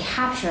tried to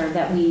capture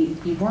that we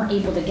weren't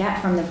able to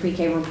get from the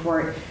pre-K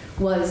report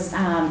was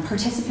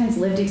participants'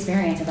 lived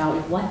experience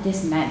about what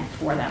this meant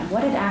for them.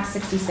 What did Act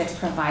 66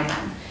 provide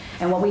them?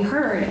 And what we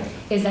heard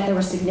is that there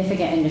was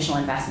significant initial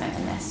investment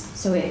in this.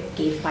 So it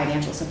gave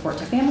financial support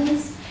to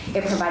families,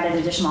 it provided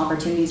additional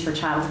opportunities for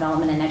child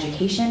development and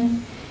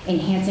education,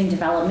 enhancing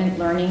development,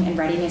 learning, and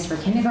readiness for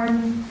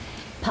kindergarten,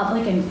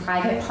 public and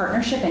private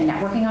partnership and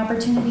networking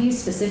opportunities,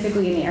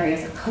 specifically in the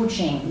areas of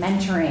coaching,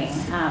 mentoring,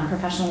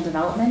 professional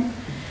development,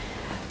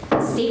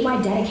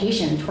 statewide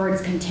dedication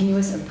towards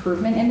continuous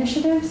improvement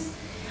initiatives.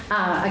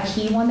 A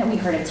key one that we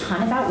heard a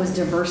ton about was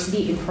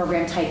diversity in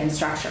program type and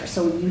structure.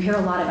 So you hear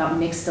a lot about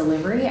mixed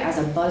delivery as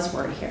a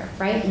buzzword here,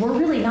 right? We're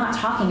really not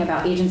talking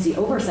about agency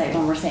oversight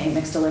when we're saying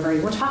mixed delivery.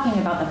 We're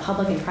talking about the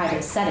public and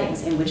private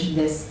settings in which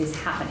this is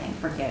happening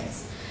for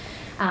kids.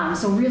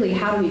 So really,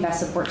 how do we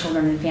best support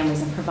children and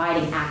families in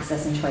providing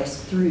access and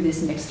choice through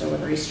this mixed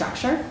delivery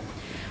structure?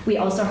 We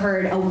also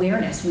heard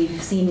awareness.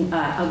 We've seen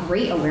a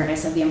great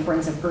awareness of the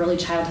importance of early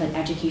childhood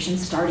education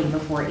starting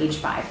before age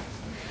 5.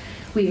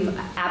 We've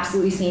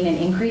absolutely seen an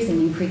increase in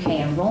new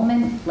pre-K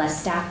enrollment, less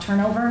staff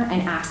turnover,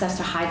 and access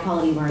to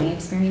high-quality learning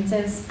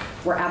experiences.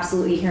 We're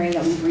absolutely hearing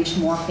that we've reached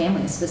more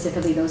families,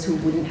 specifically those who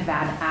wouldn't have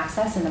had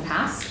access in the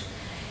past.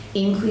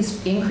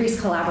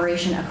 Increased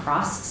collaboration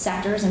across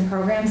sectors and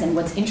programs, and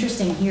what's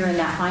interesting here in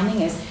that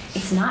finding is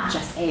it's not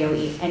just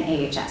AOE and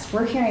AHS.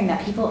 We're hearing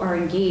that people are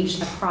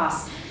engaged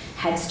across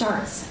Head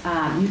Starts,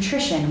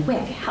 nutrition,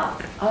 WIC,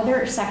 health.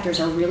 Other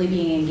sectors are really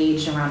being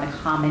engaged around a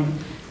common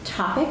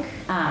topic,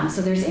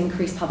 so there's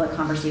increased public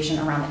conversation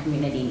around the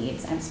community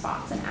needs and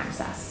spots and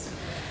access.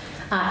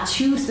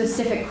 2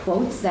 specific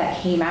quotes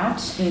that came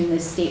out in the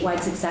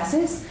statewide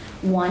successes.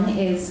 One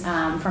is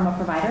from a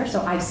provider,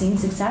 so I've seen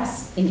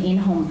success in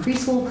in-home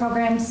preschool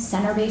programs,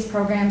 center-based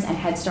programs, and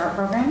Head Start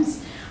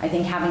programs. I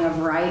think having a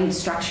variety of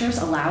structures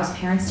allows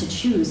parents to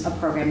choose a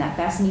program that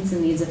best meets the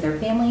needs of their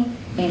family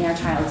and their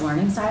child's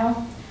learning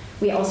style.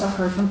 We also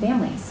heard from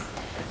families.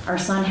 Our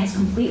son has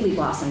completely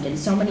blossomed in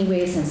so many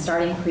ways since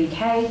starting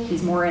pre-K.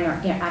 He's more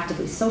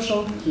actively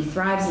social, he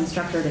thrives in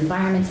structured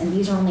environments, and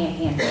these are only a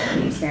handful of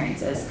the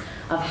experiences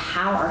of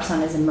how our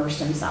son has immersed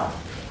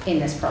himself in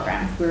this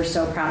program. We're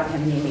so proud of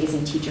him and the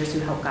amazing teachers who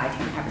help guide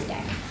him every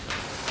day.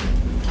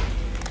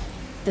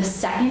 The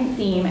second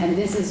theme, and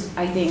this is,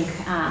 I think,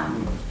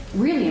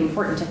 really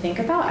important to think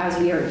about as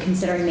we are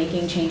considering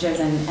making changes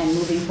and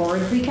moving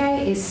forward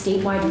pre-K, is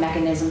statewide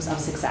mechanisms of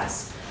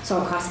success. So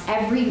across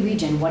every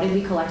region, what did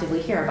we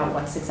collectively hear about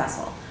what's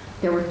successful?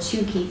 There were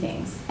 2 key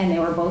things, and they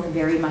were both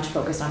very much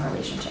focused on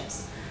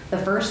relationships. The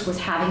first was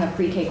having a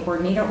pre-K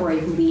coordinator or a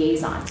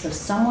liaison, so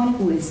someone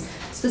who is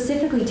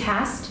specifically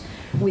tasked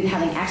with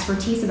having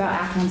expertise about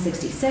Act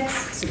 166,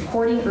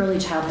 supporting early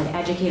childhood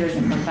educators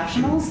and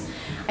professionals.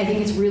 I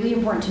think it's really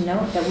important to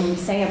note that when we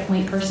say a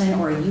point person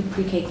or a youth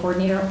pre-K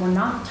coordinator, we're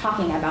not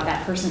talking about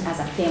that person as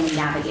a family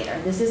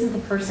navigator. This isn't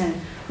the person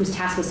who's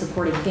tasked with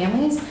supporting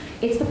families.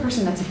 It's the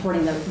person that's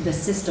supporting the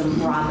system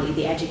broadly,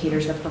 the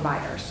educators, the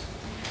providers.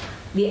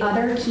 The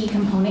other key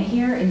component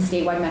here in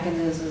statewide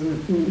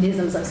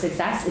mechanisms of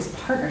success is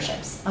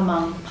partnerships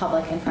among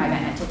public and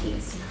private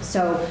entities.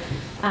 So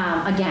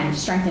again,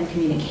 strengthen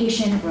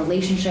communication,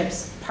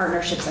 relationships,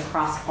 partnerships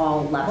across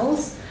all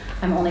levels.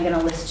 I'm only going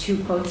to list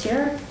 2 quotes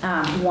here.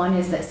 One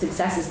is that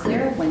success is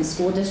clear when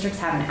school districts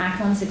have an Act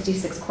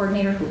 166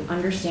 coordinator who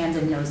understands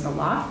and knows the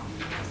law.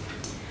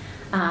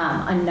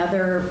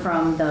 Another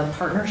from the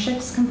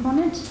partnerships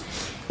component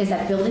is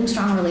that building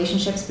strong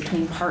relationships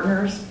between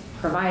partners,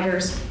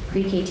 providers,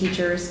 pre-K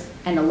teachers,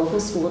 and the local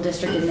school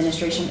district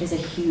administration is a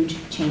huge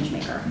change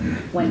maker.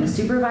 When the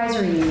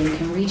supervisory union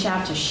can reach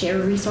out to share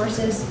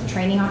resources,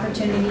 training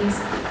opportunities,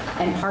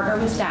 and partner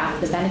with staff,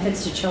 the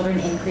benefits to children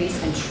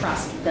increase and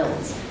trust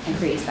builds and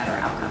creates better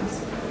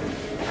outcomes.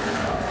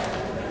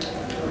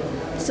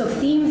 So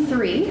theme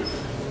 3,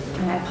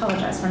 and I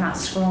apologize for not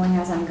scrolling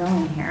as I'm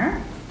going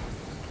here.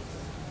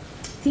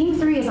 Theme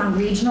 3 is on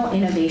regional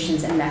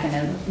innovations and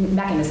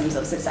mechanisms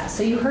of success.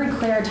 So you heard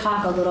Claire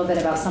talk a little bit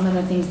about some of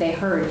the things they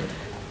heard.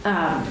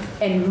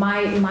 And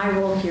my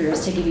role here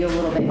is to give you a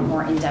little bit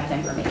more in-depth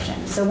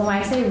information. So when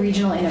I say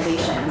regional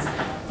innovations,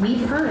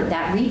 we've heard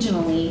that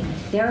regionally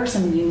there are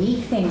some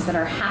unique things that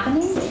are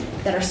happening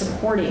that are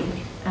supporting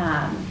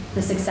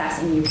the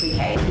success in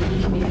pre-K.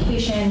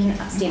 Communication,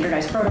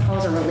 standardized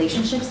protocols, or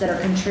relationships that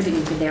are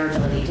contributing to their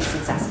ability to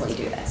successfully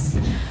do this.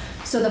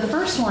 So the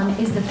first one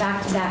is the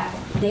fact that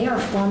they are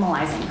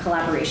formalizing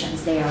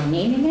collaborations. They are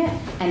naming it,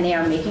 and they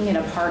are making it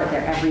a part of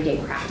their everyday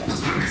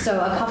practice.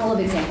 So a couple of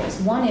examples.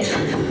 One is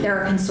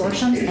there are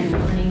consortiums and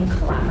learning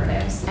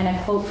collaboratives. And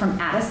a quote from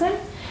Addison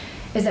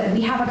is that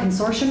we have a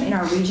consortium in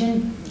our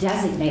region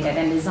designated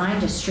and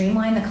designed to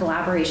streamline the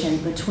collaboration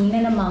between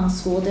and among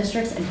school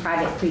districts and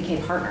private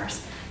pre-K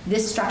partners.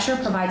 This structure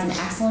provides an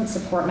excellent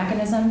support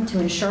mechanism to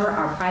ensure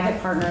our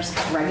private partners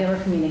have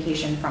regular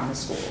communication from the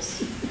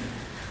schools.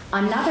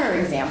 Another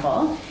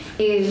example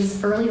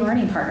is early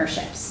learning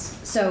partnerships.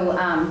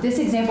 So this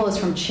example is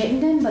from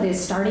Chittenden, but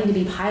is starting to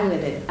be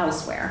piloted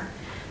elsewhere.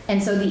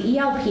 And so the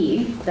ELP,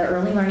 the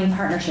Early Learning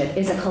Partnership,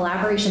 is a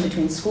collaboration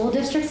between school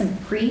districts and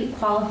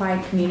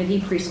pre-qualified community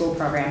preschool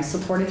programs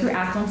supported through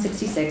Act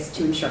 166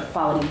 to ensure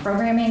quality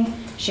programming,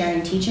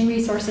 sharing teaching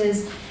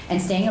resources, and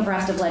staying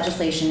abreast of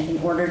legislation in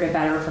order to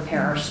better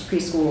prepare our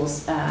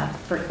preschoolers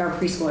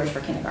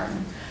for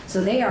kindergarten.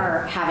 So they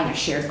are having a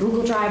shared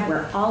Google Drive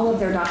where all of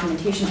their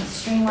documentation is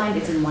streamlined.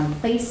 It's in one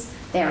place.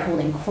 They are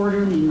holding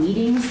quarterly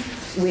meetings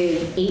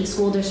with 8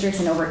 school districts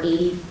and over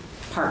 80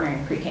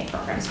 partnering pre-K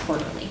programs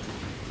quarterly.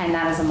 And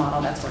that is a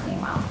model that's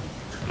working well.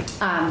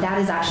 That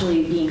is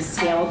actually being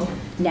scaled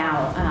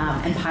now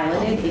and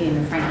piloted in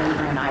the Franklin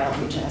Grand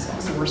Isle region as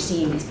well. So we're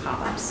seeing these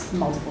pop-ups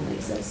multiple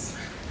places.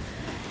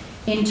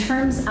 In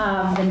terms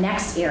of the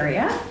next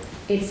area,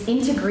 it's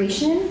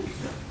integration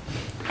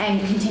and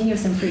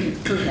continuous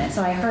improvement.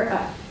 So I heard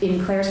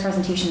in Claire's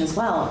presentation as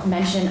well,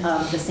 mention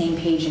of the Same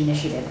Page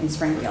initiative in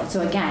Springfield.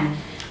 So again,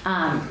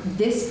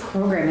 this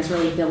program is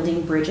really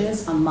building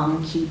bridges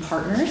among key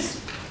partners.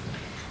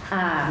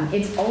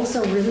 It's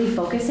also really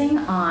focusing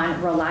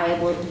on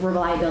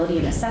reliability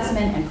in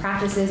assessment and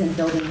practices and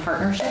building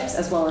partnerships,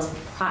 as well as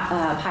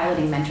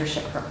piloting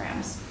mentorship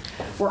programs.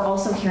 We're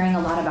also hearing a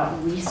lot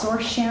about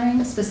resource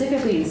sharing,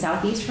 specifically in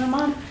Southeast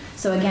Vermont.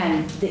 So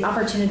again, the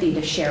opportunity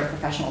to share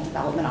professional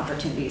development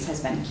opportunities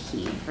has been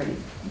key for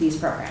these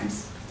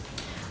programs.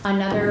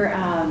 Another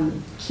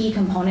key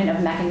component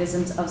of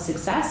mechanisms of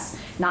success,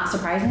 not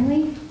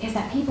surprisingly, is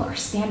that people are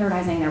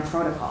standardizing their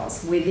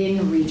protocols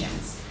within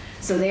regions.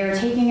 So they are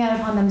taking it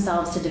upon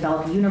themselves to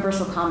develop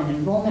universal common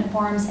enrollment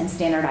forms and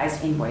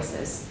standardized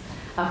invoices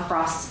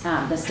across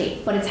the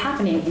state. But it's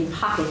happening in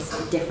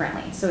pockets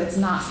differently, so it's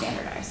not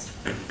standardized.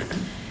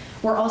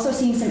 We're also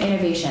seeing some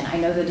innovation. I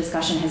know the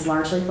discussion has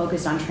largely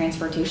focused on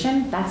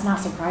transportation. That's not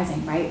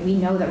surprising, right? We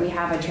know that we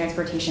have a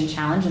transportation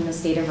challenge in the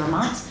state of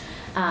Vermont.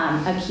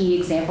 A key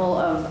example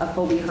of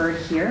what we heard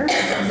here in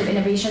terms of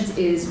innovations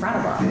is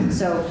Brattleboro.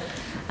 So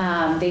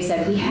they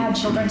said, we had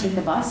children take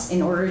the bus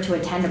in order to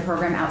attend a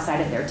program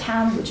outside of their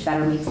town, which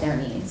better meets their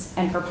needs.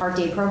 And for part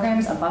day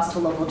programs, a bus to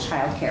local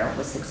childcare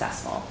was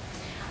successful.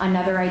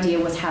 Another idea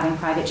was having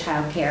private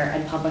childcare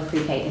and public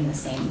pre-K in the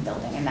same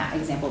building, and that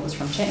example was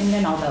from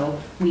Chittenden, although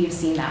we have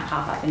seen that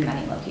pop up in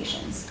many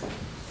locations.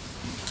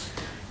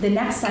 The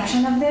next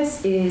section of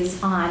this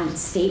is on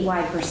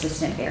statewide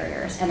persistent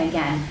barriers, and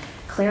again,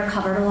 Claire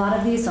covered a lot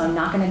of these, so I'm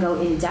not going to go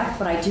in depth,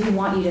 but I do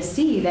want you to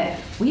see that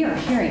we are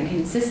hearing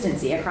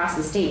consistency across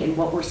the state in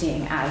what we're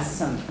seeing as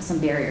some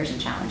barriers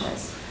and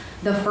challenges.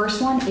 The first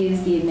one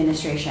is the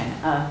administration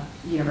of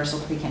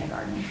universal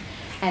pre-kindergarten.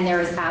 And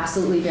there is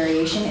absolutely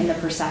variation in the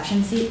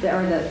perceptions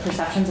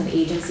of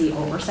agency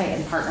oversight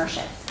and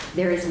partnership.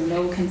 There is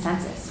no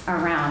consensus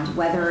around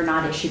whether or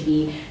not it should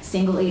be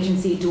single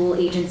agency, dual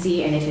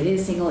agency, and if it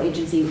is single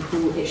agency,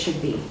 who it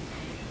should be.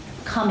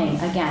 Coming,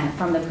 again,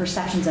 from the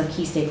perceptions of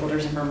key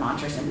stakeholders and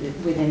Vermonters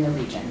within the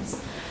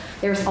regions.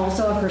 There's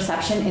also a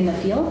perception in the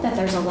field that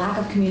there's a lack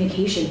of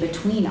communication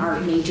between our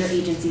major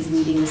agencies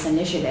leading this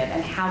initiative,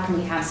 and how can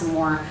we have some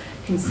more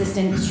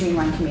consistent,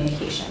 streamlined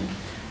communication.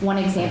 One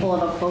example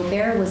of a quote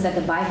there was that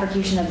the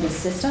bifurcation of the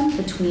system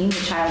between the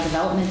Child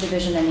Development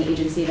Division and the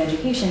Agency of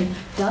Education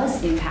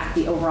does impact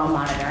the overall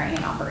monitoring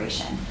and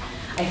operation.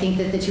 I think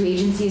that the two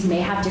agencies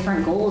may have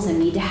different goals and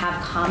need to have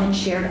common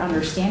shared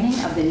understanding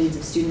of the needs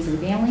of students and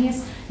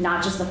families,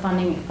 not just the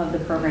funding of the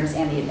programs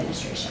and the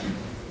administration.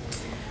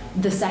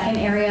 The second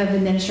area of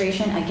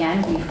administration,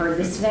 again, we've heard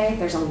this today,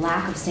 there's a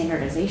lack of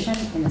standardization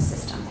in the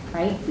system,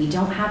 right? We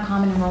don't have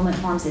common enrollment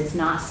forms, it's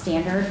not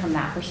standard from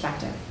that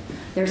perspective.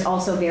 There's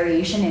also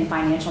variation in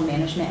financial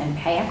management and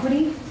pay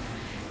equity.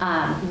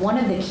 One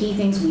of the key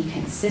things we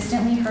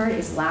consistently heard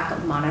is lack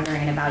of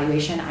monitoring and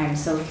evaluation. I am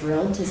so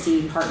thrilled to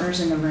see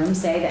partners in the room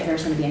say that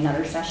there's going to be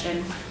another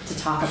session to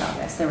talk about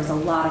this. There was a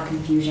lot of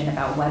confusion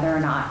about whether or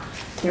not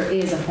there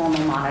is a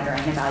formal monitoring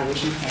and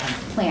evaluation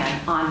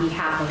plan on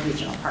behalf of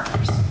regional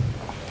partners.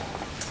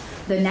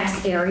 The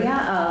next area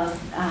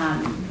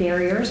of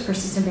barriers,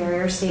 persistent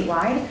barriers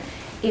statewide,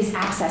 is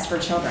access for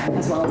children,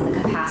 as well as the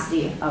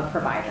capacity of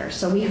providers.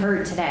 So we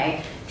heard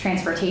today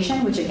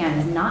transportation, which again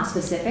is not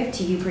specific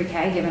to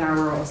U-Pre-K given our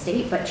rural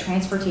state, but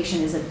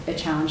transportation is a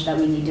challenge that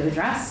we need to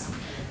address.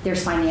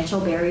 There's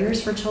financial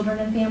barriers for children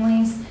and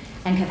families,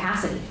 and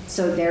capacity.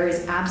 So there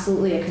is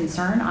absolutely a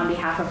concern on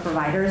behalf of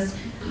providers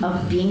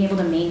of being able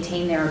to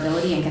maintain their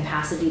ability and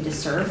capacity to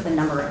serve the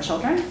number of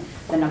children,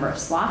 the number of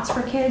slots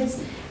for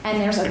kids, and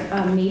there's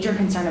a major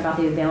concern about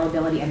the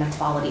availability and the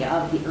quality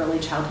of the early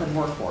childhood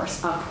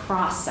workforce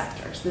across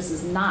sectors. This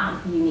is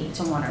not unique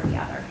to one or the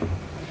other.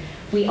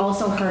 We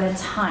also heard a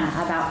ton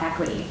about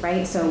equity,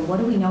 right? So what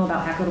do we know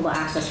about equitable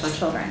access for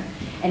children?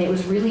 And it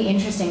was really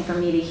interesting for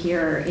me to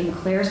hear in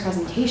Claire's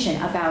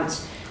presentation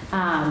about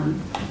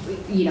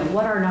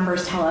what our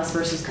numbers tell us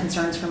versus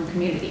concerns from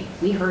community.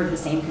 We heard the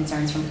same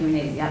concerns from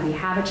community, that we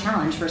have a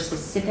challenge for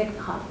specific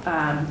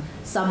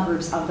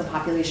subgroups of the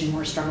population who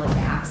are struggling to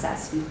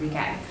access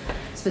U-Pre-K.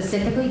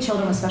 Specifically,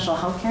 children with special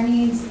health care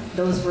needs,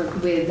 those with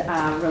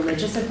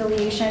religious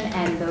affiliation,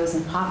 and those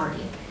in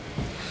poverty.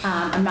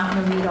 I'm not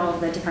going to read all of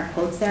the different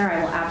quotes there.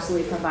 I will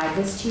absolutely provide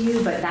this to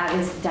you, but that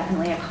is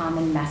definitely a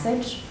common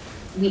message.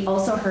 We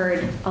also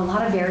heard a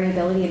lot of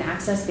variability in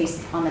access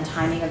based on the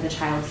timing of the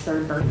child's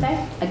third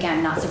birthday.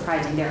 Again, not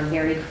surprising. There are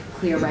very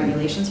clear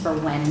regulations for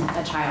when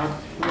a child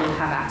will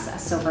have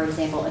access. So for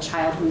example, a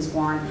child who is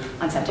born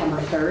on September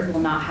 3rd will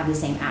not have the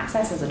same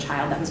access as a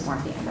child that was born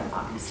at the end of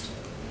August.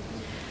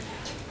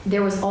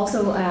 There was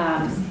also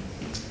a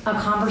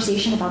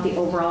conversation about the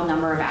overall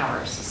number of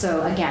hours.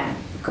 So again,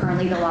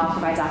 currently the law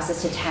provides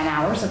access to 10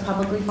 hours of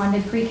publicly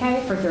funded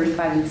pre-K for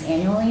 35 weeks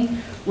annually.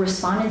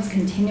 Respondents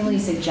continually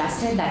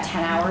suggested that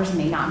 10 hours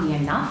may not be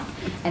enough,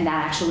 and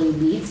that actually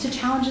leads to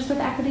challenges with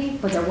equity,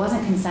 but there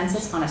wasn't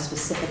consensus on a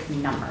specific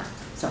number.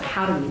 So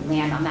how do we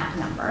land on that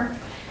number?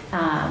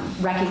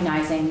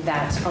 Recognizing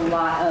that a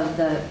lot of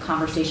the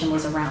conversation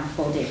was around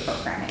full day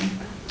programming.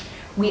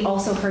 We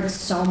also heard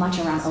so much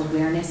around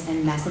awareness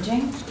and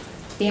messaging.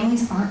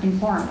 Families aren't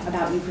informed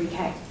about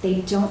U-Pre-K.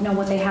 They don't know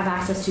what they have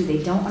access to.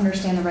 They don't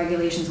understand the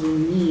regulations. We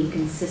need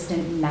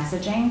consistent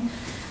messaging.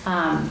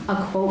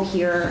 A quote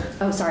here,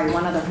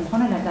 one other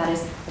component of that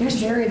is there's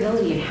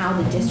variability in how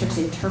the districts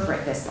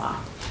interpret this law.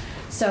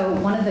 So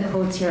one of the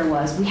quotes here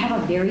was, we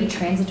have a very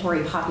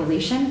transitory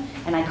population,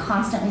 and I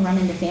constantly run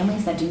into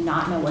families that do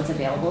not know what's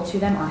available to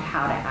them or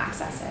how to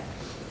access it.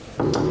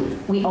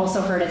 We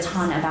also heard a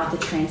ton about the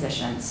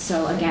transitions.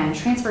 So again,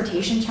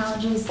 transportation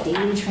challenges,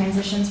 daily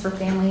transitions for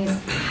families,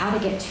 how to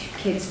get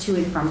kids to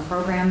and from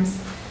programs.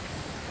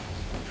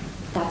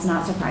 That's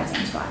not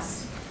surprising to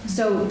us.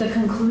 So the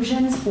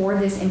conclusions for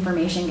this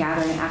information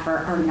gathering effort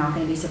are not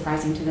going to be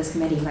surprising to this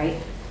committee, right?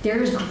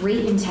 There is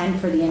great intent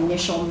for the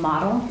initial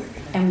model,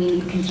 and we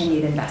need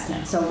continued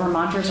investment. So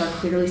Vermonters are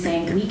clearly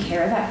saying we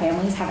care that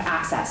families have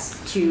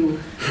access to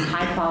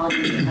high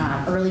quality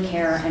early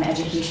care and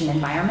education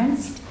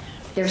environments.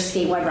 There's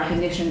statewide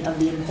recognition of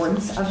the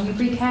importance of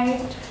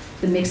U-Pre-K,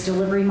 the mixed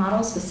delivery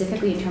model,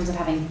 specifically in terms of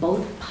having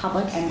both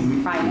public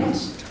and private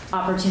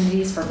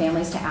opportunities for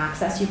families to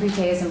access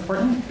U-Pre-K is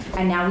important.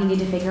 And now we need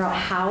to figure out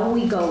how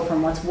we go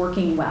from what's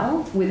working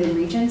well within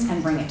regions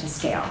and bring it to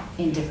scale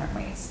in different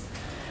ways.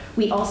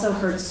 We also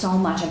heard so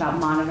much about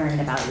monitoring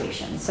and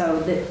evaluation.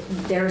 So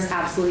there's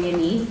absolutely a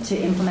need to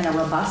implement a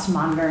robust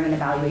monitoring and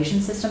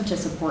evaluation system to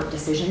support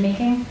decision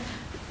making.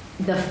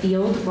 The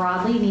field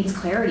broadly needs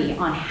clarity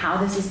on how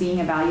this is being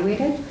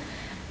evaluated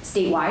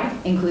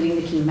statewide, including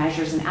the key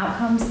measures and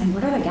outcomes, and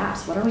what are the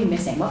gaps? What are we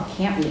missing? What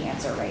can't we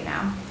answer right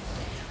now?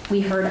 We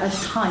heard a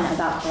ton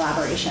about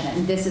collaboration,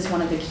 and this is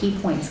one of the key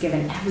points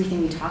given everything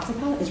we talked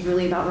about is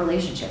really about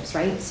relationships,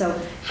 right? So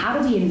how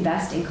do we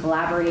invest in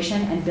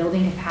collaboration and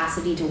building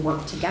capacity to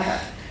work together?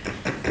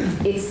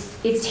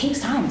 It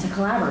takes time to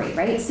collaborate,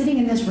 right? Sitting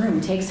in this room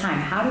takes time.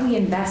 How do we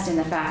invest in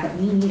the fact that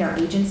we need our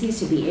agencies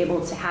to be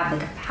able to have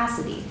the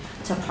capacity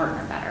to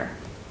partner better?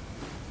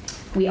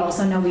 We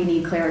also know we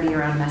need clarity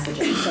around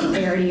messaging. So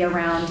clarity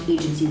around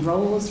agency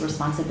roles,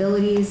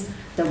 responsibilities,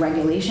 the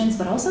regulations,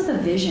 but also the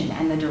vision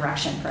and the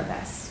direction for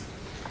this.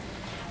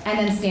 And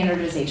then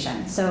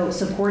standardization. So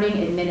supporting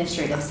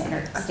administrative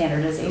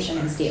standardization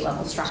in state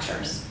level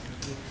structures.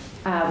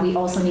 We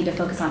also need to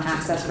focus on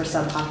access for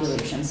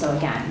subpopulations. So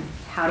again,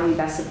 how do we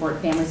best support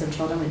families of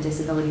children with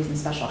disabilities and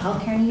special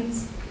health care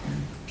needs?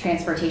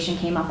 Transportation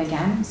came up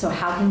again. So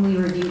how can we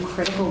review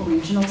critical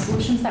regional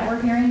solutions that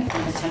we're hearing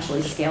and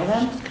potentially scale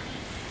them?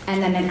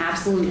 And then an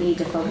absolute need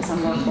to focus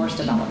on workforce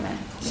development.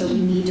 So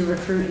we need to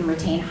recruit and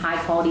retain high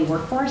quality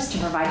workforce to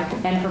provide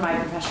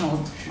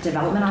professional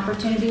development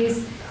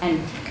opportunities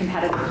and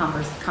competitive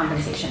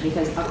compensation,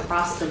 because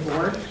across the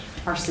board,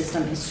 our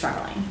system is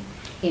struggling.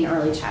 in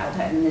early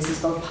childhood, and this is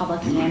both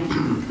public and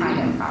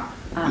private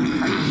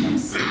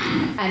partnerships.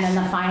 And then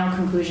the final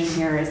conclusion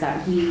here is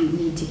that we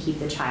need to keep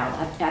the child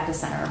at the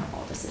center of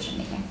all decision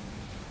making.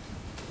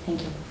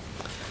 Thank you.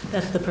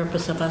 That's the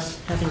purpose of us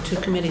having two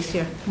committees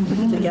here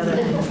together.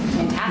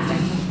 Fantastic.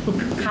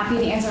 Happy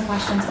to answer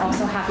questions,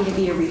 also happy to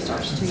be a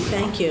resource to you.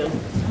 Thank you.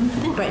 I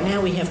think right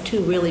now we have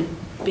two really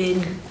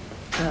big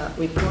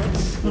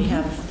reports. We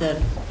have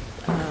the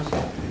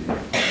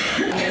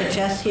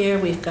AHS here,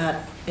 we've got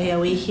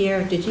AOE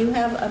here. Did you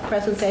have a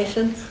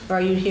presentation, or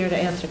are you here to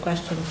answer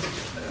questions?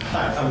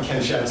 Hi, I'm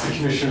Ken Schatz, the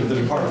Commissioner of the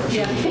Department for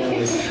Children and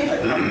Families.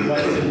 I'd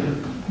like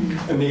to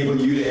enable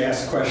you to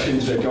ask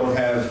questions that don't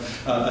have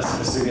a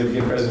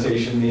significant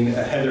presentation. I mean,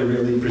 Heather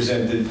really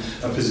presented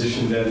a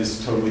position that is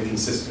totally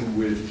consistent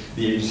with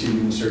the Agency of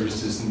Human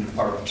Services and the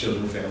Department of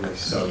Children and Families.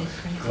 So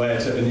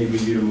glad to enable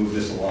you to move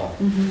this along.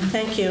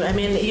 Thank you. I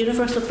mean,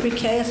 Universal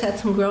Pre-K has had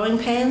some growing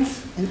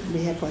pains. And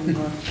we have one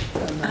more on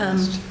the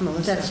list.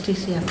 Melissa. That's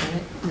TCF,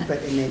 right? No.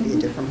 But it may be a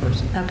different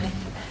person. Okay.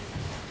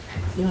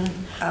 You want?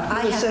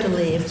 I have to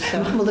leave,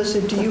 so.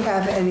 Melissa, do you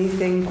have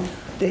anything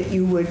that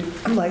you would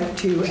like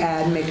to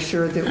add, make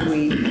sure that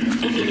we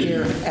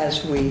hear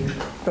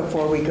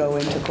before we go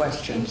into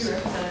questions?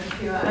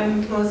 Thank you, Representative Pugh.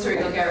 I'm Melissa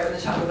Regal-Garrett with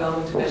the Child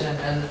Development Division,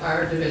 and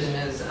our division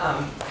is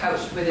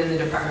couched within the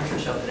Department for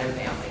Children and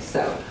Families.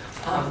 So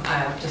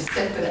I'll just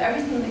stick with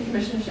everything that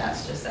Commissioner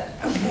Schatz just said.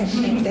 Okay,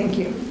 thank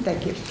you,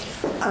 thank you.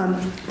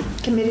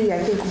 Committee,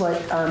 I think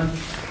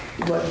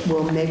what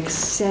will make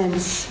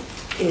sense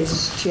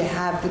is to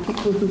have the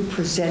people who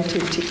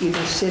presented to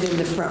either sit in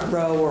the front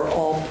row or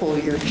all pull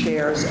your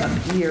chairs up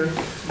here,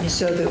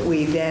 so that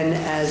we then,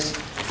 as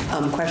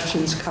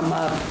questions come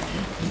up,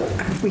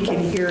 we can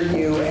hear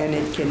you and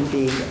it can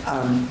be,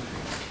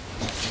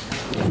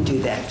 we can do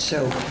that.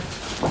 So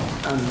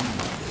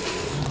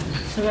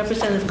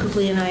Representative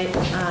Cooley and I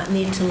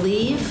need to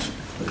leave.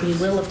 We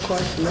will, of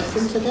course,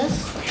 listen to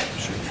this.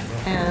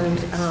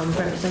 And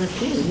Representative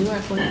Cooley, you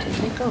are going to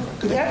take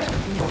over. yep.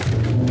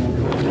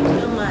 Thank you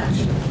so much.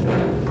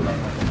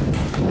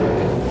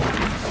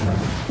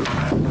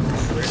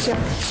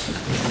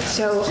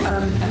 So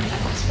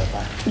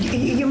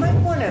you might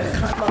want to,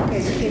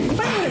 okay, you might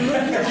want to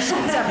move your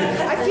seats up.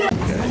 I feel,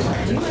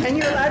 and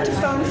you're allowed to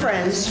phone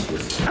friends.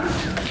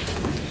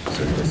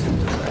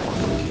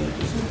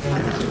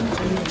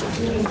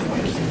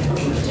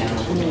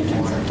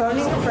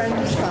 Phoning a friend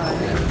is fine.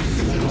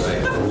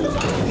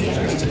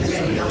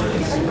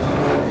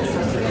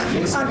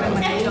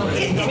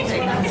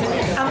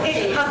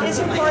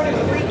 Isn't part of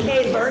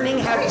pre-K learning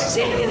how to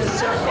sit in a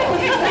circle?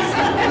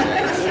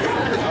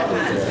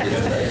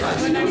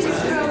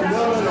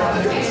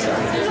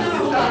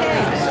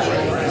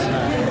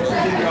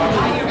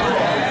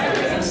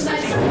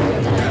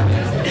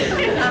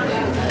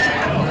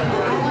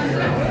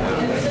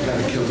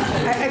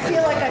 I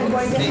feel like I'm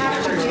going to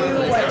have to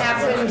do what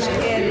happened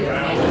in...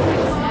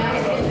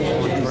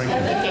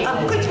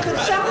 could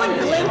someone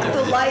blink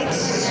the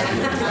lights?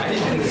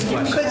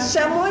 Could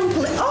someone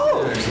blink?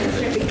 Oh,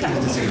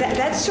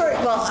 that's sort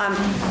of, well,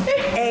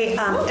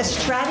 a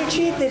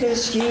strategy that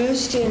is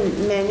used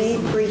in many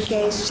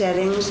pre-K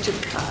settings to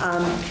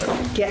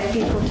get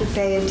people to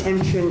pay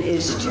attention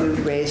is to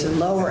raise and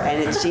lower,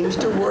 and it seems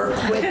to work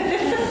with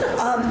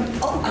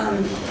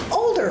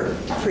older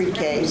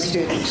pre-K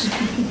students.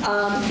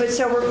 But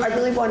so I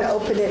really want to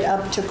open it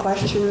up to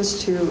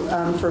questions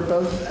for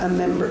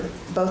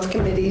both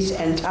committees,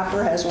 and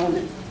Topper has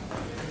one.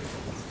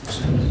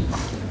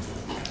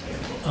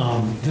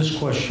 This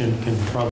question can probably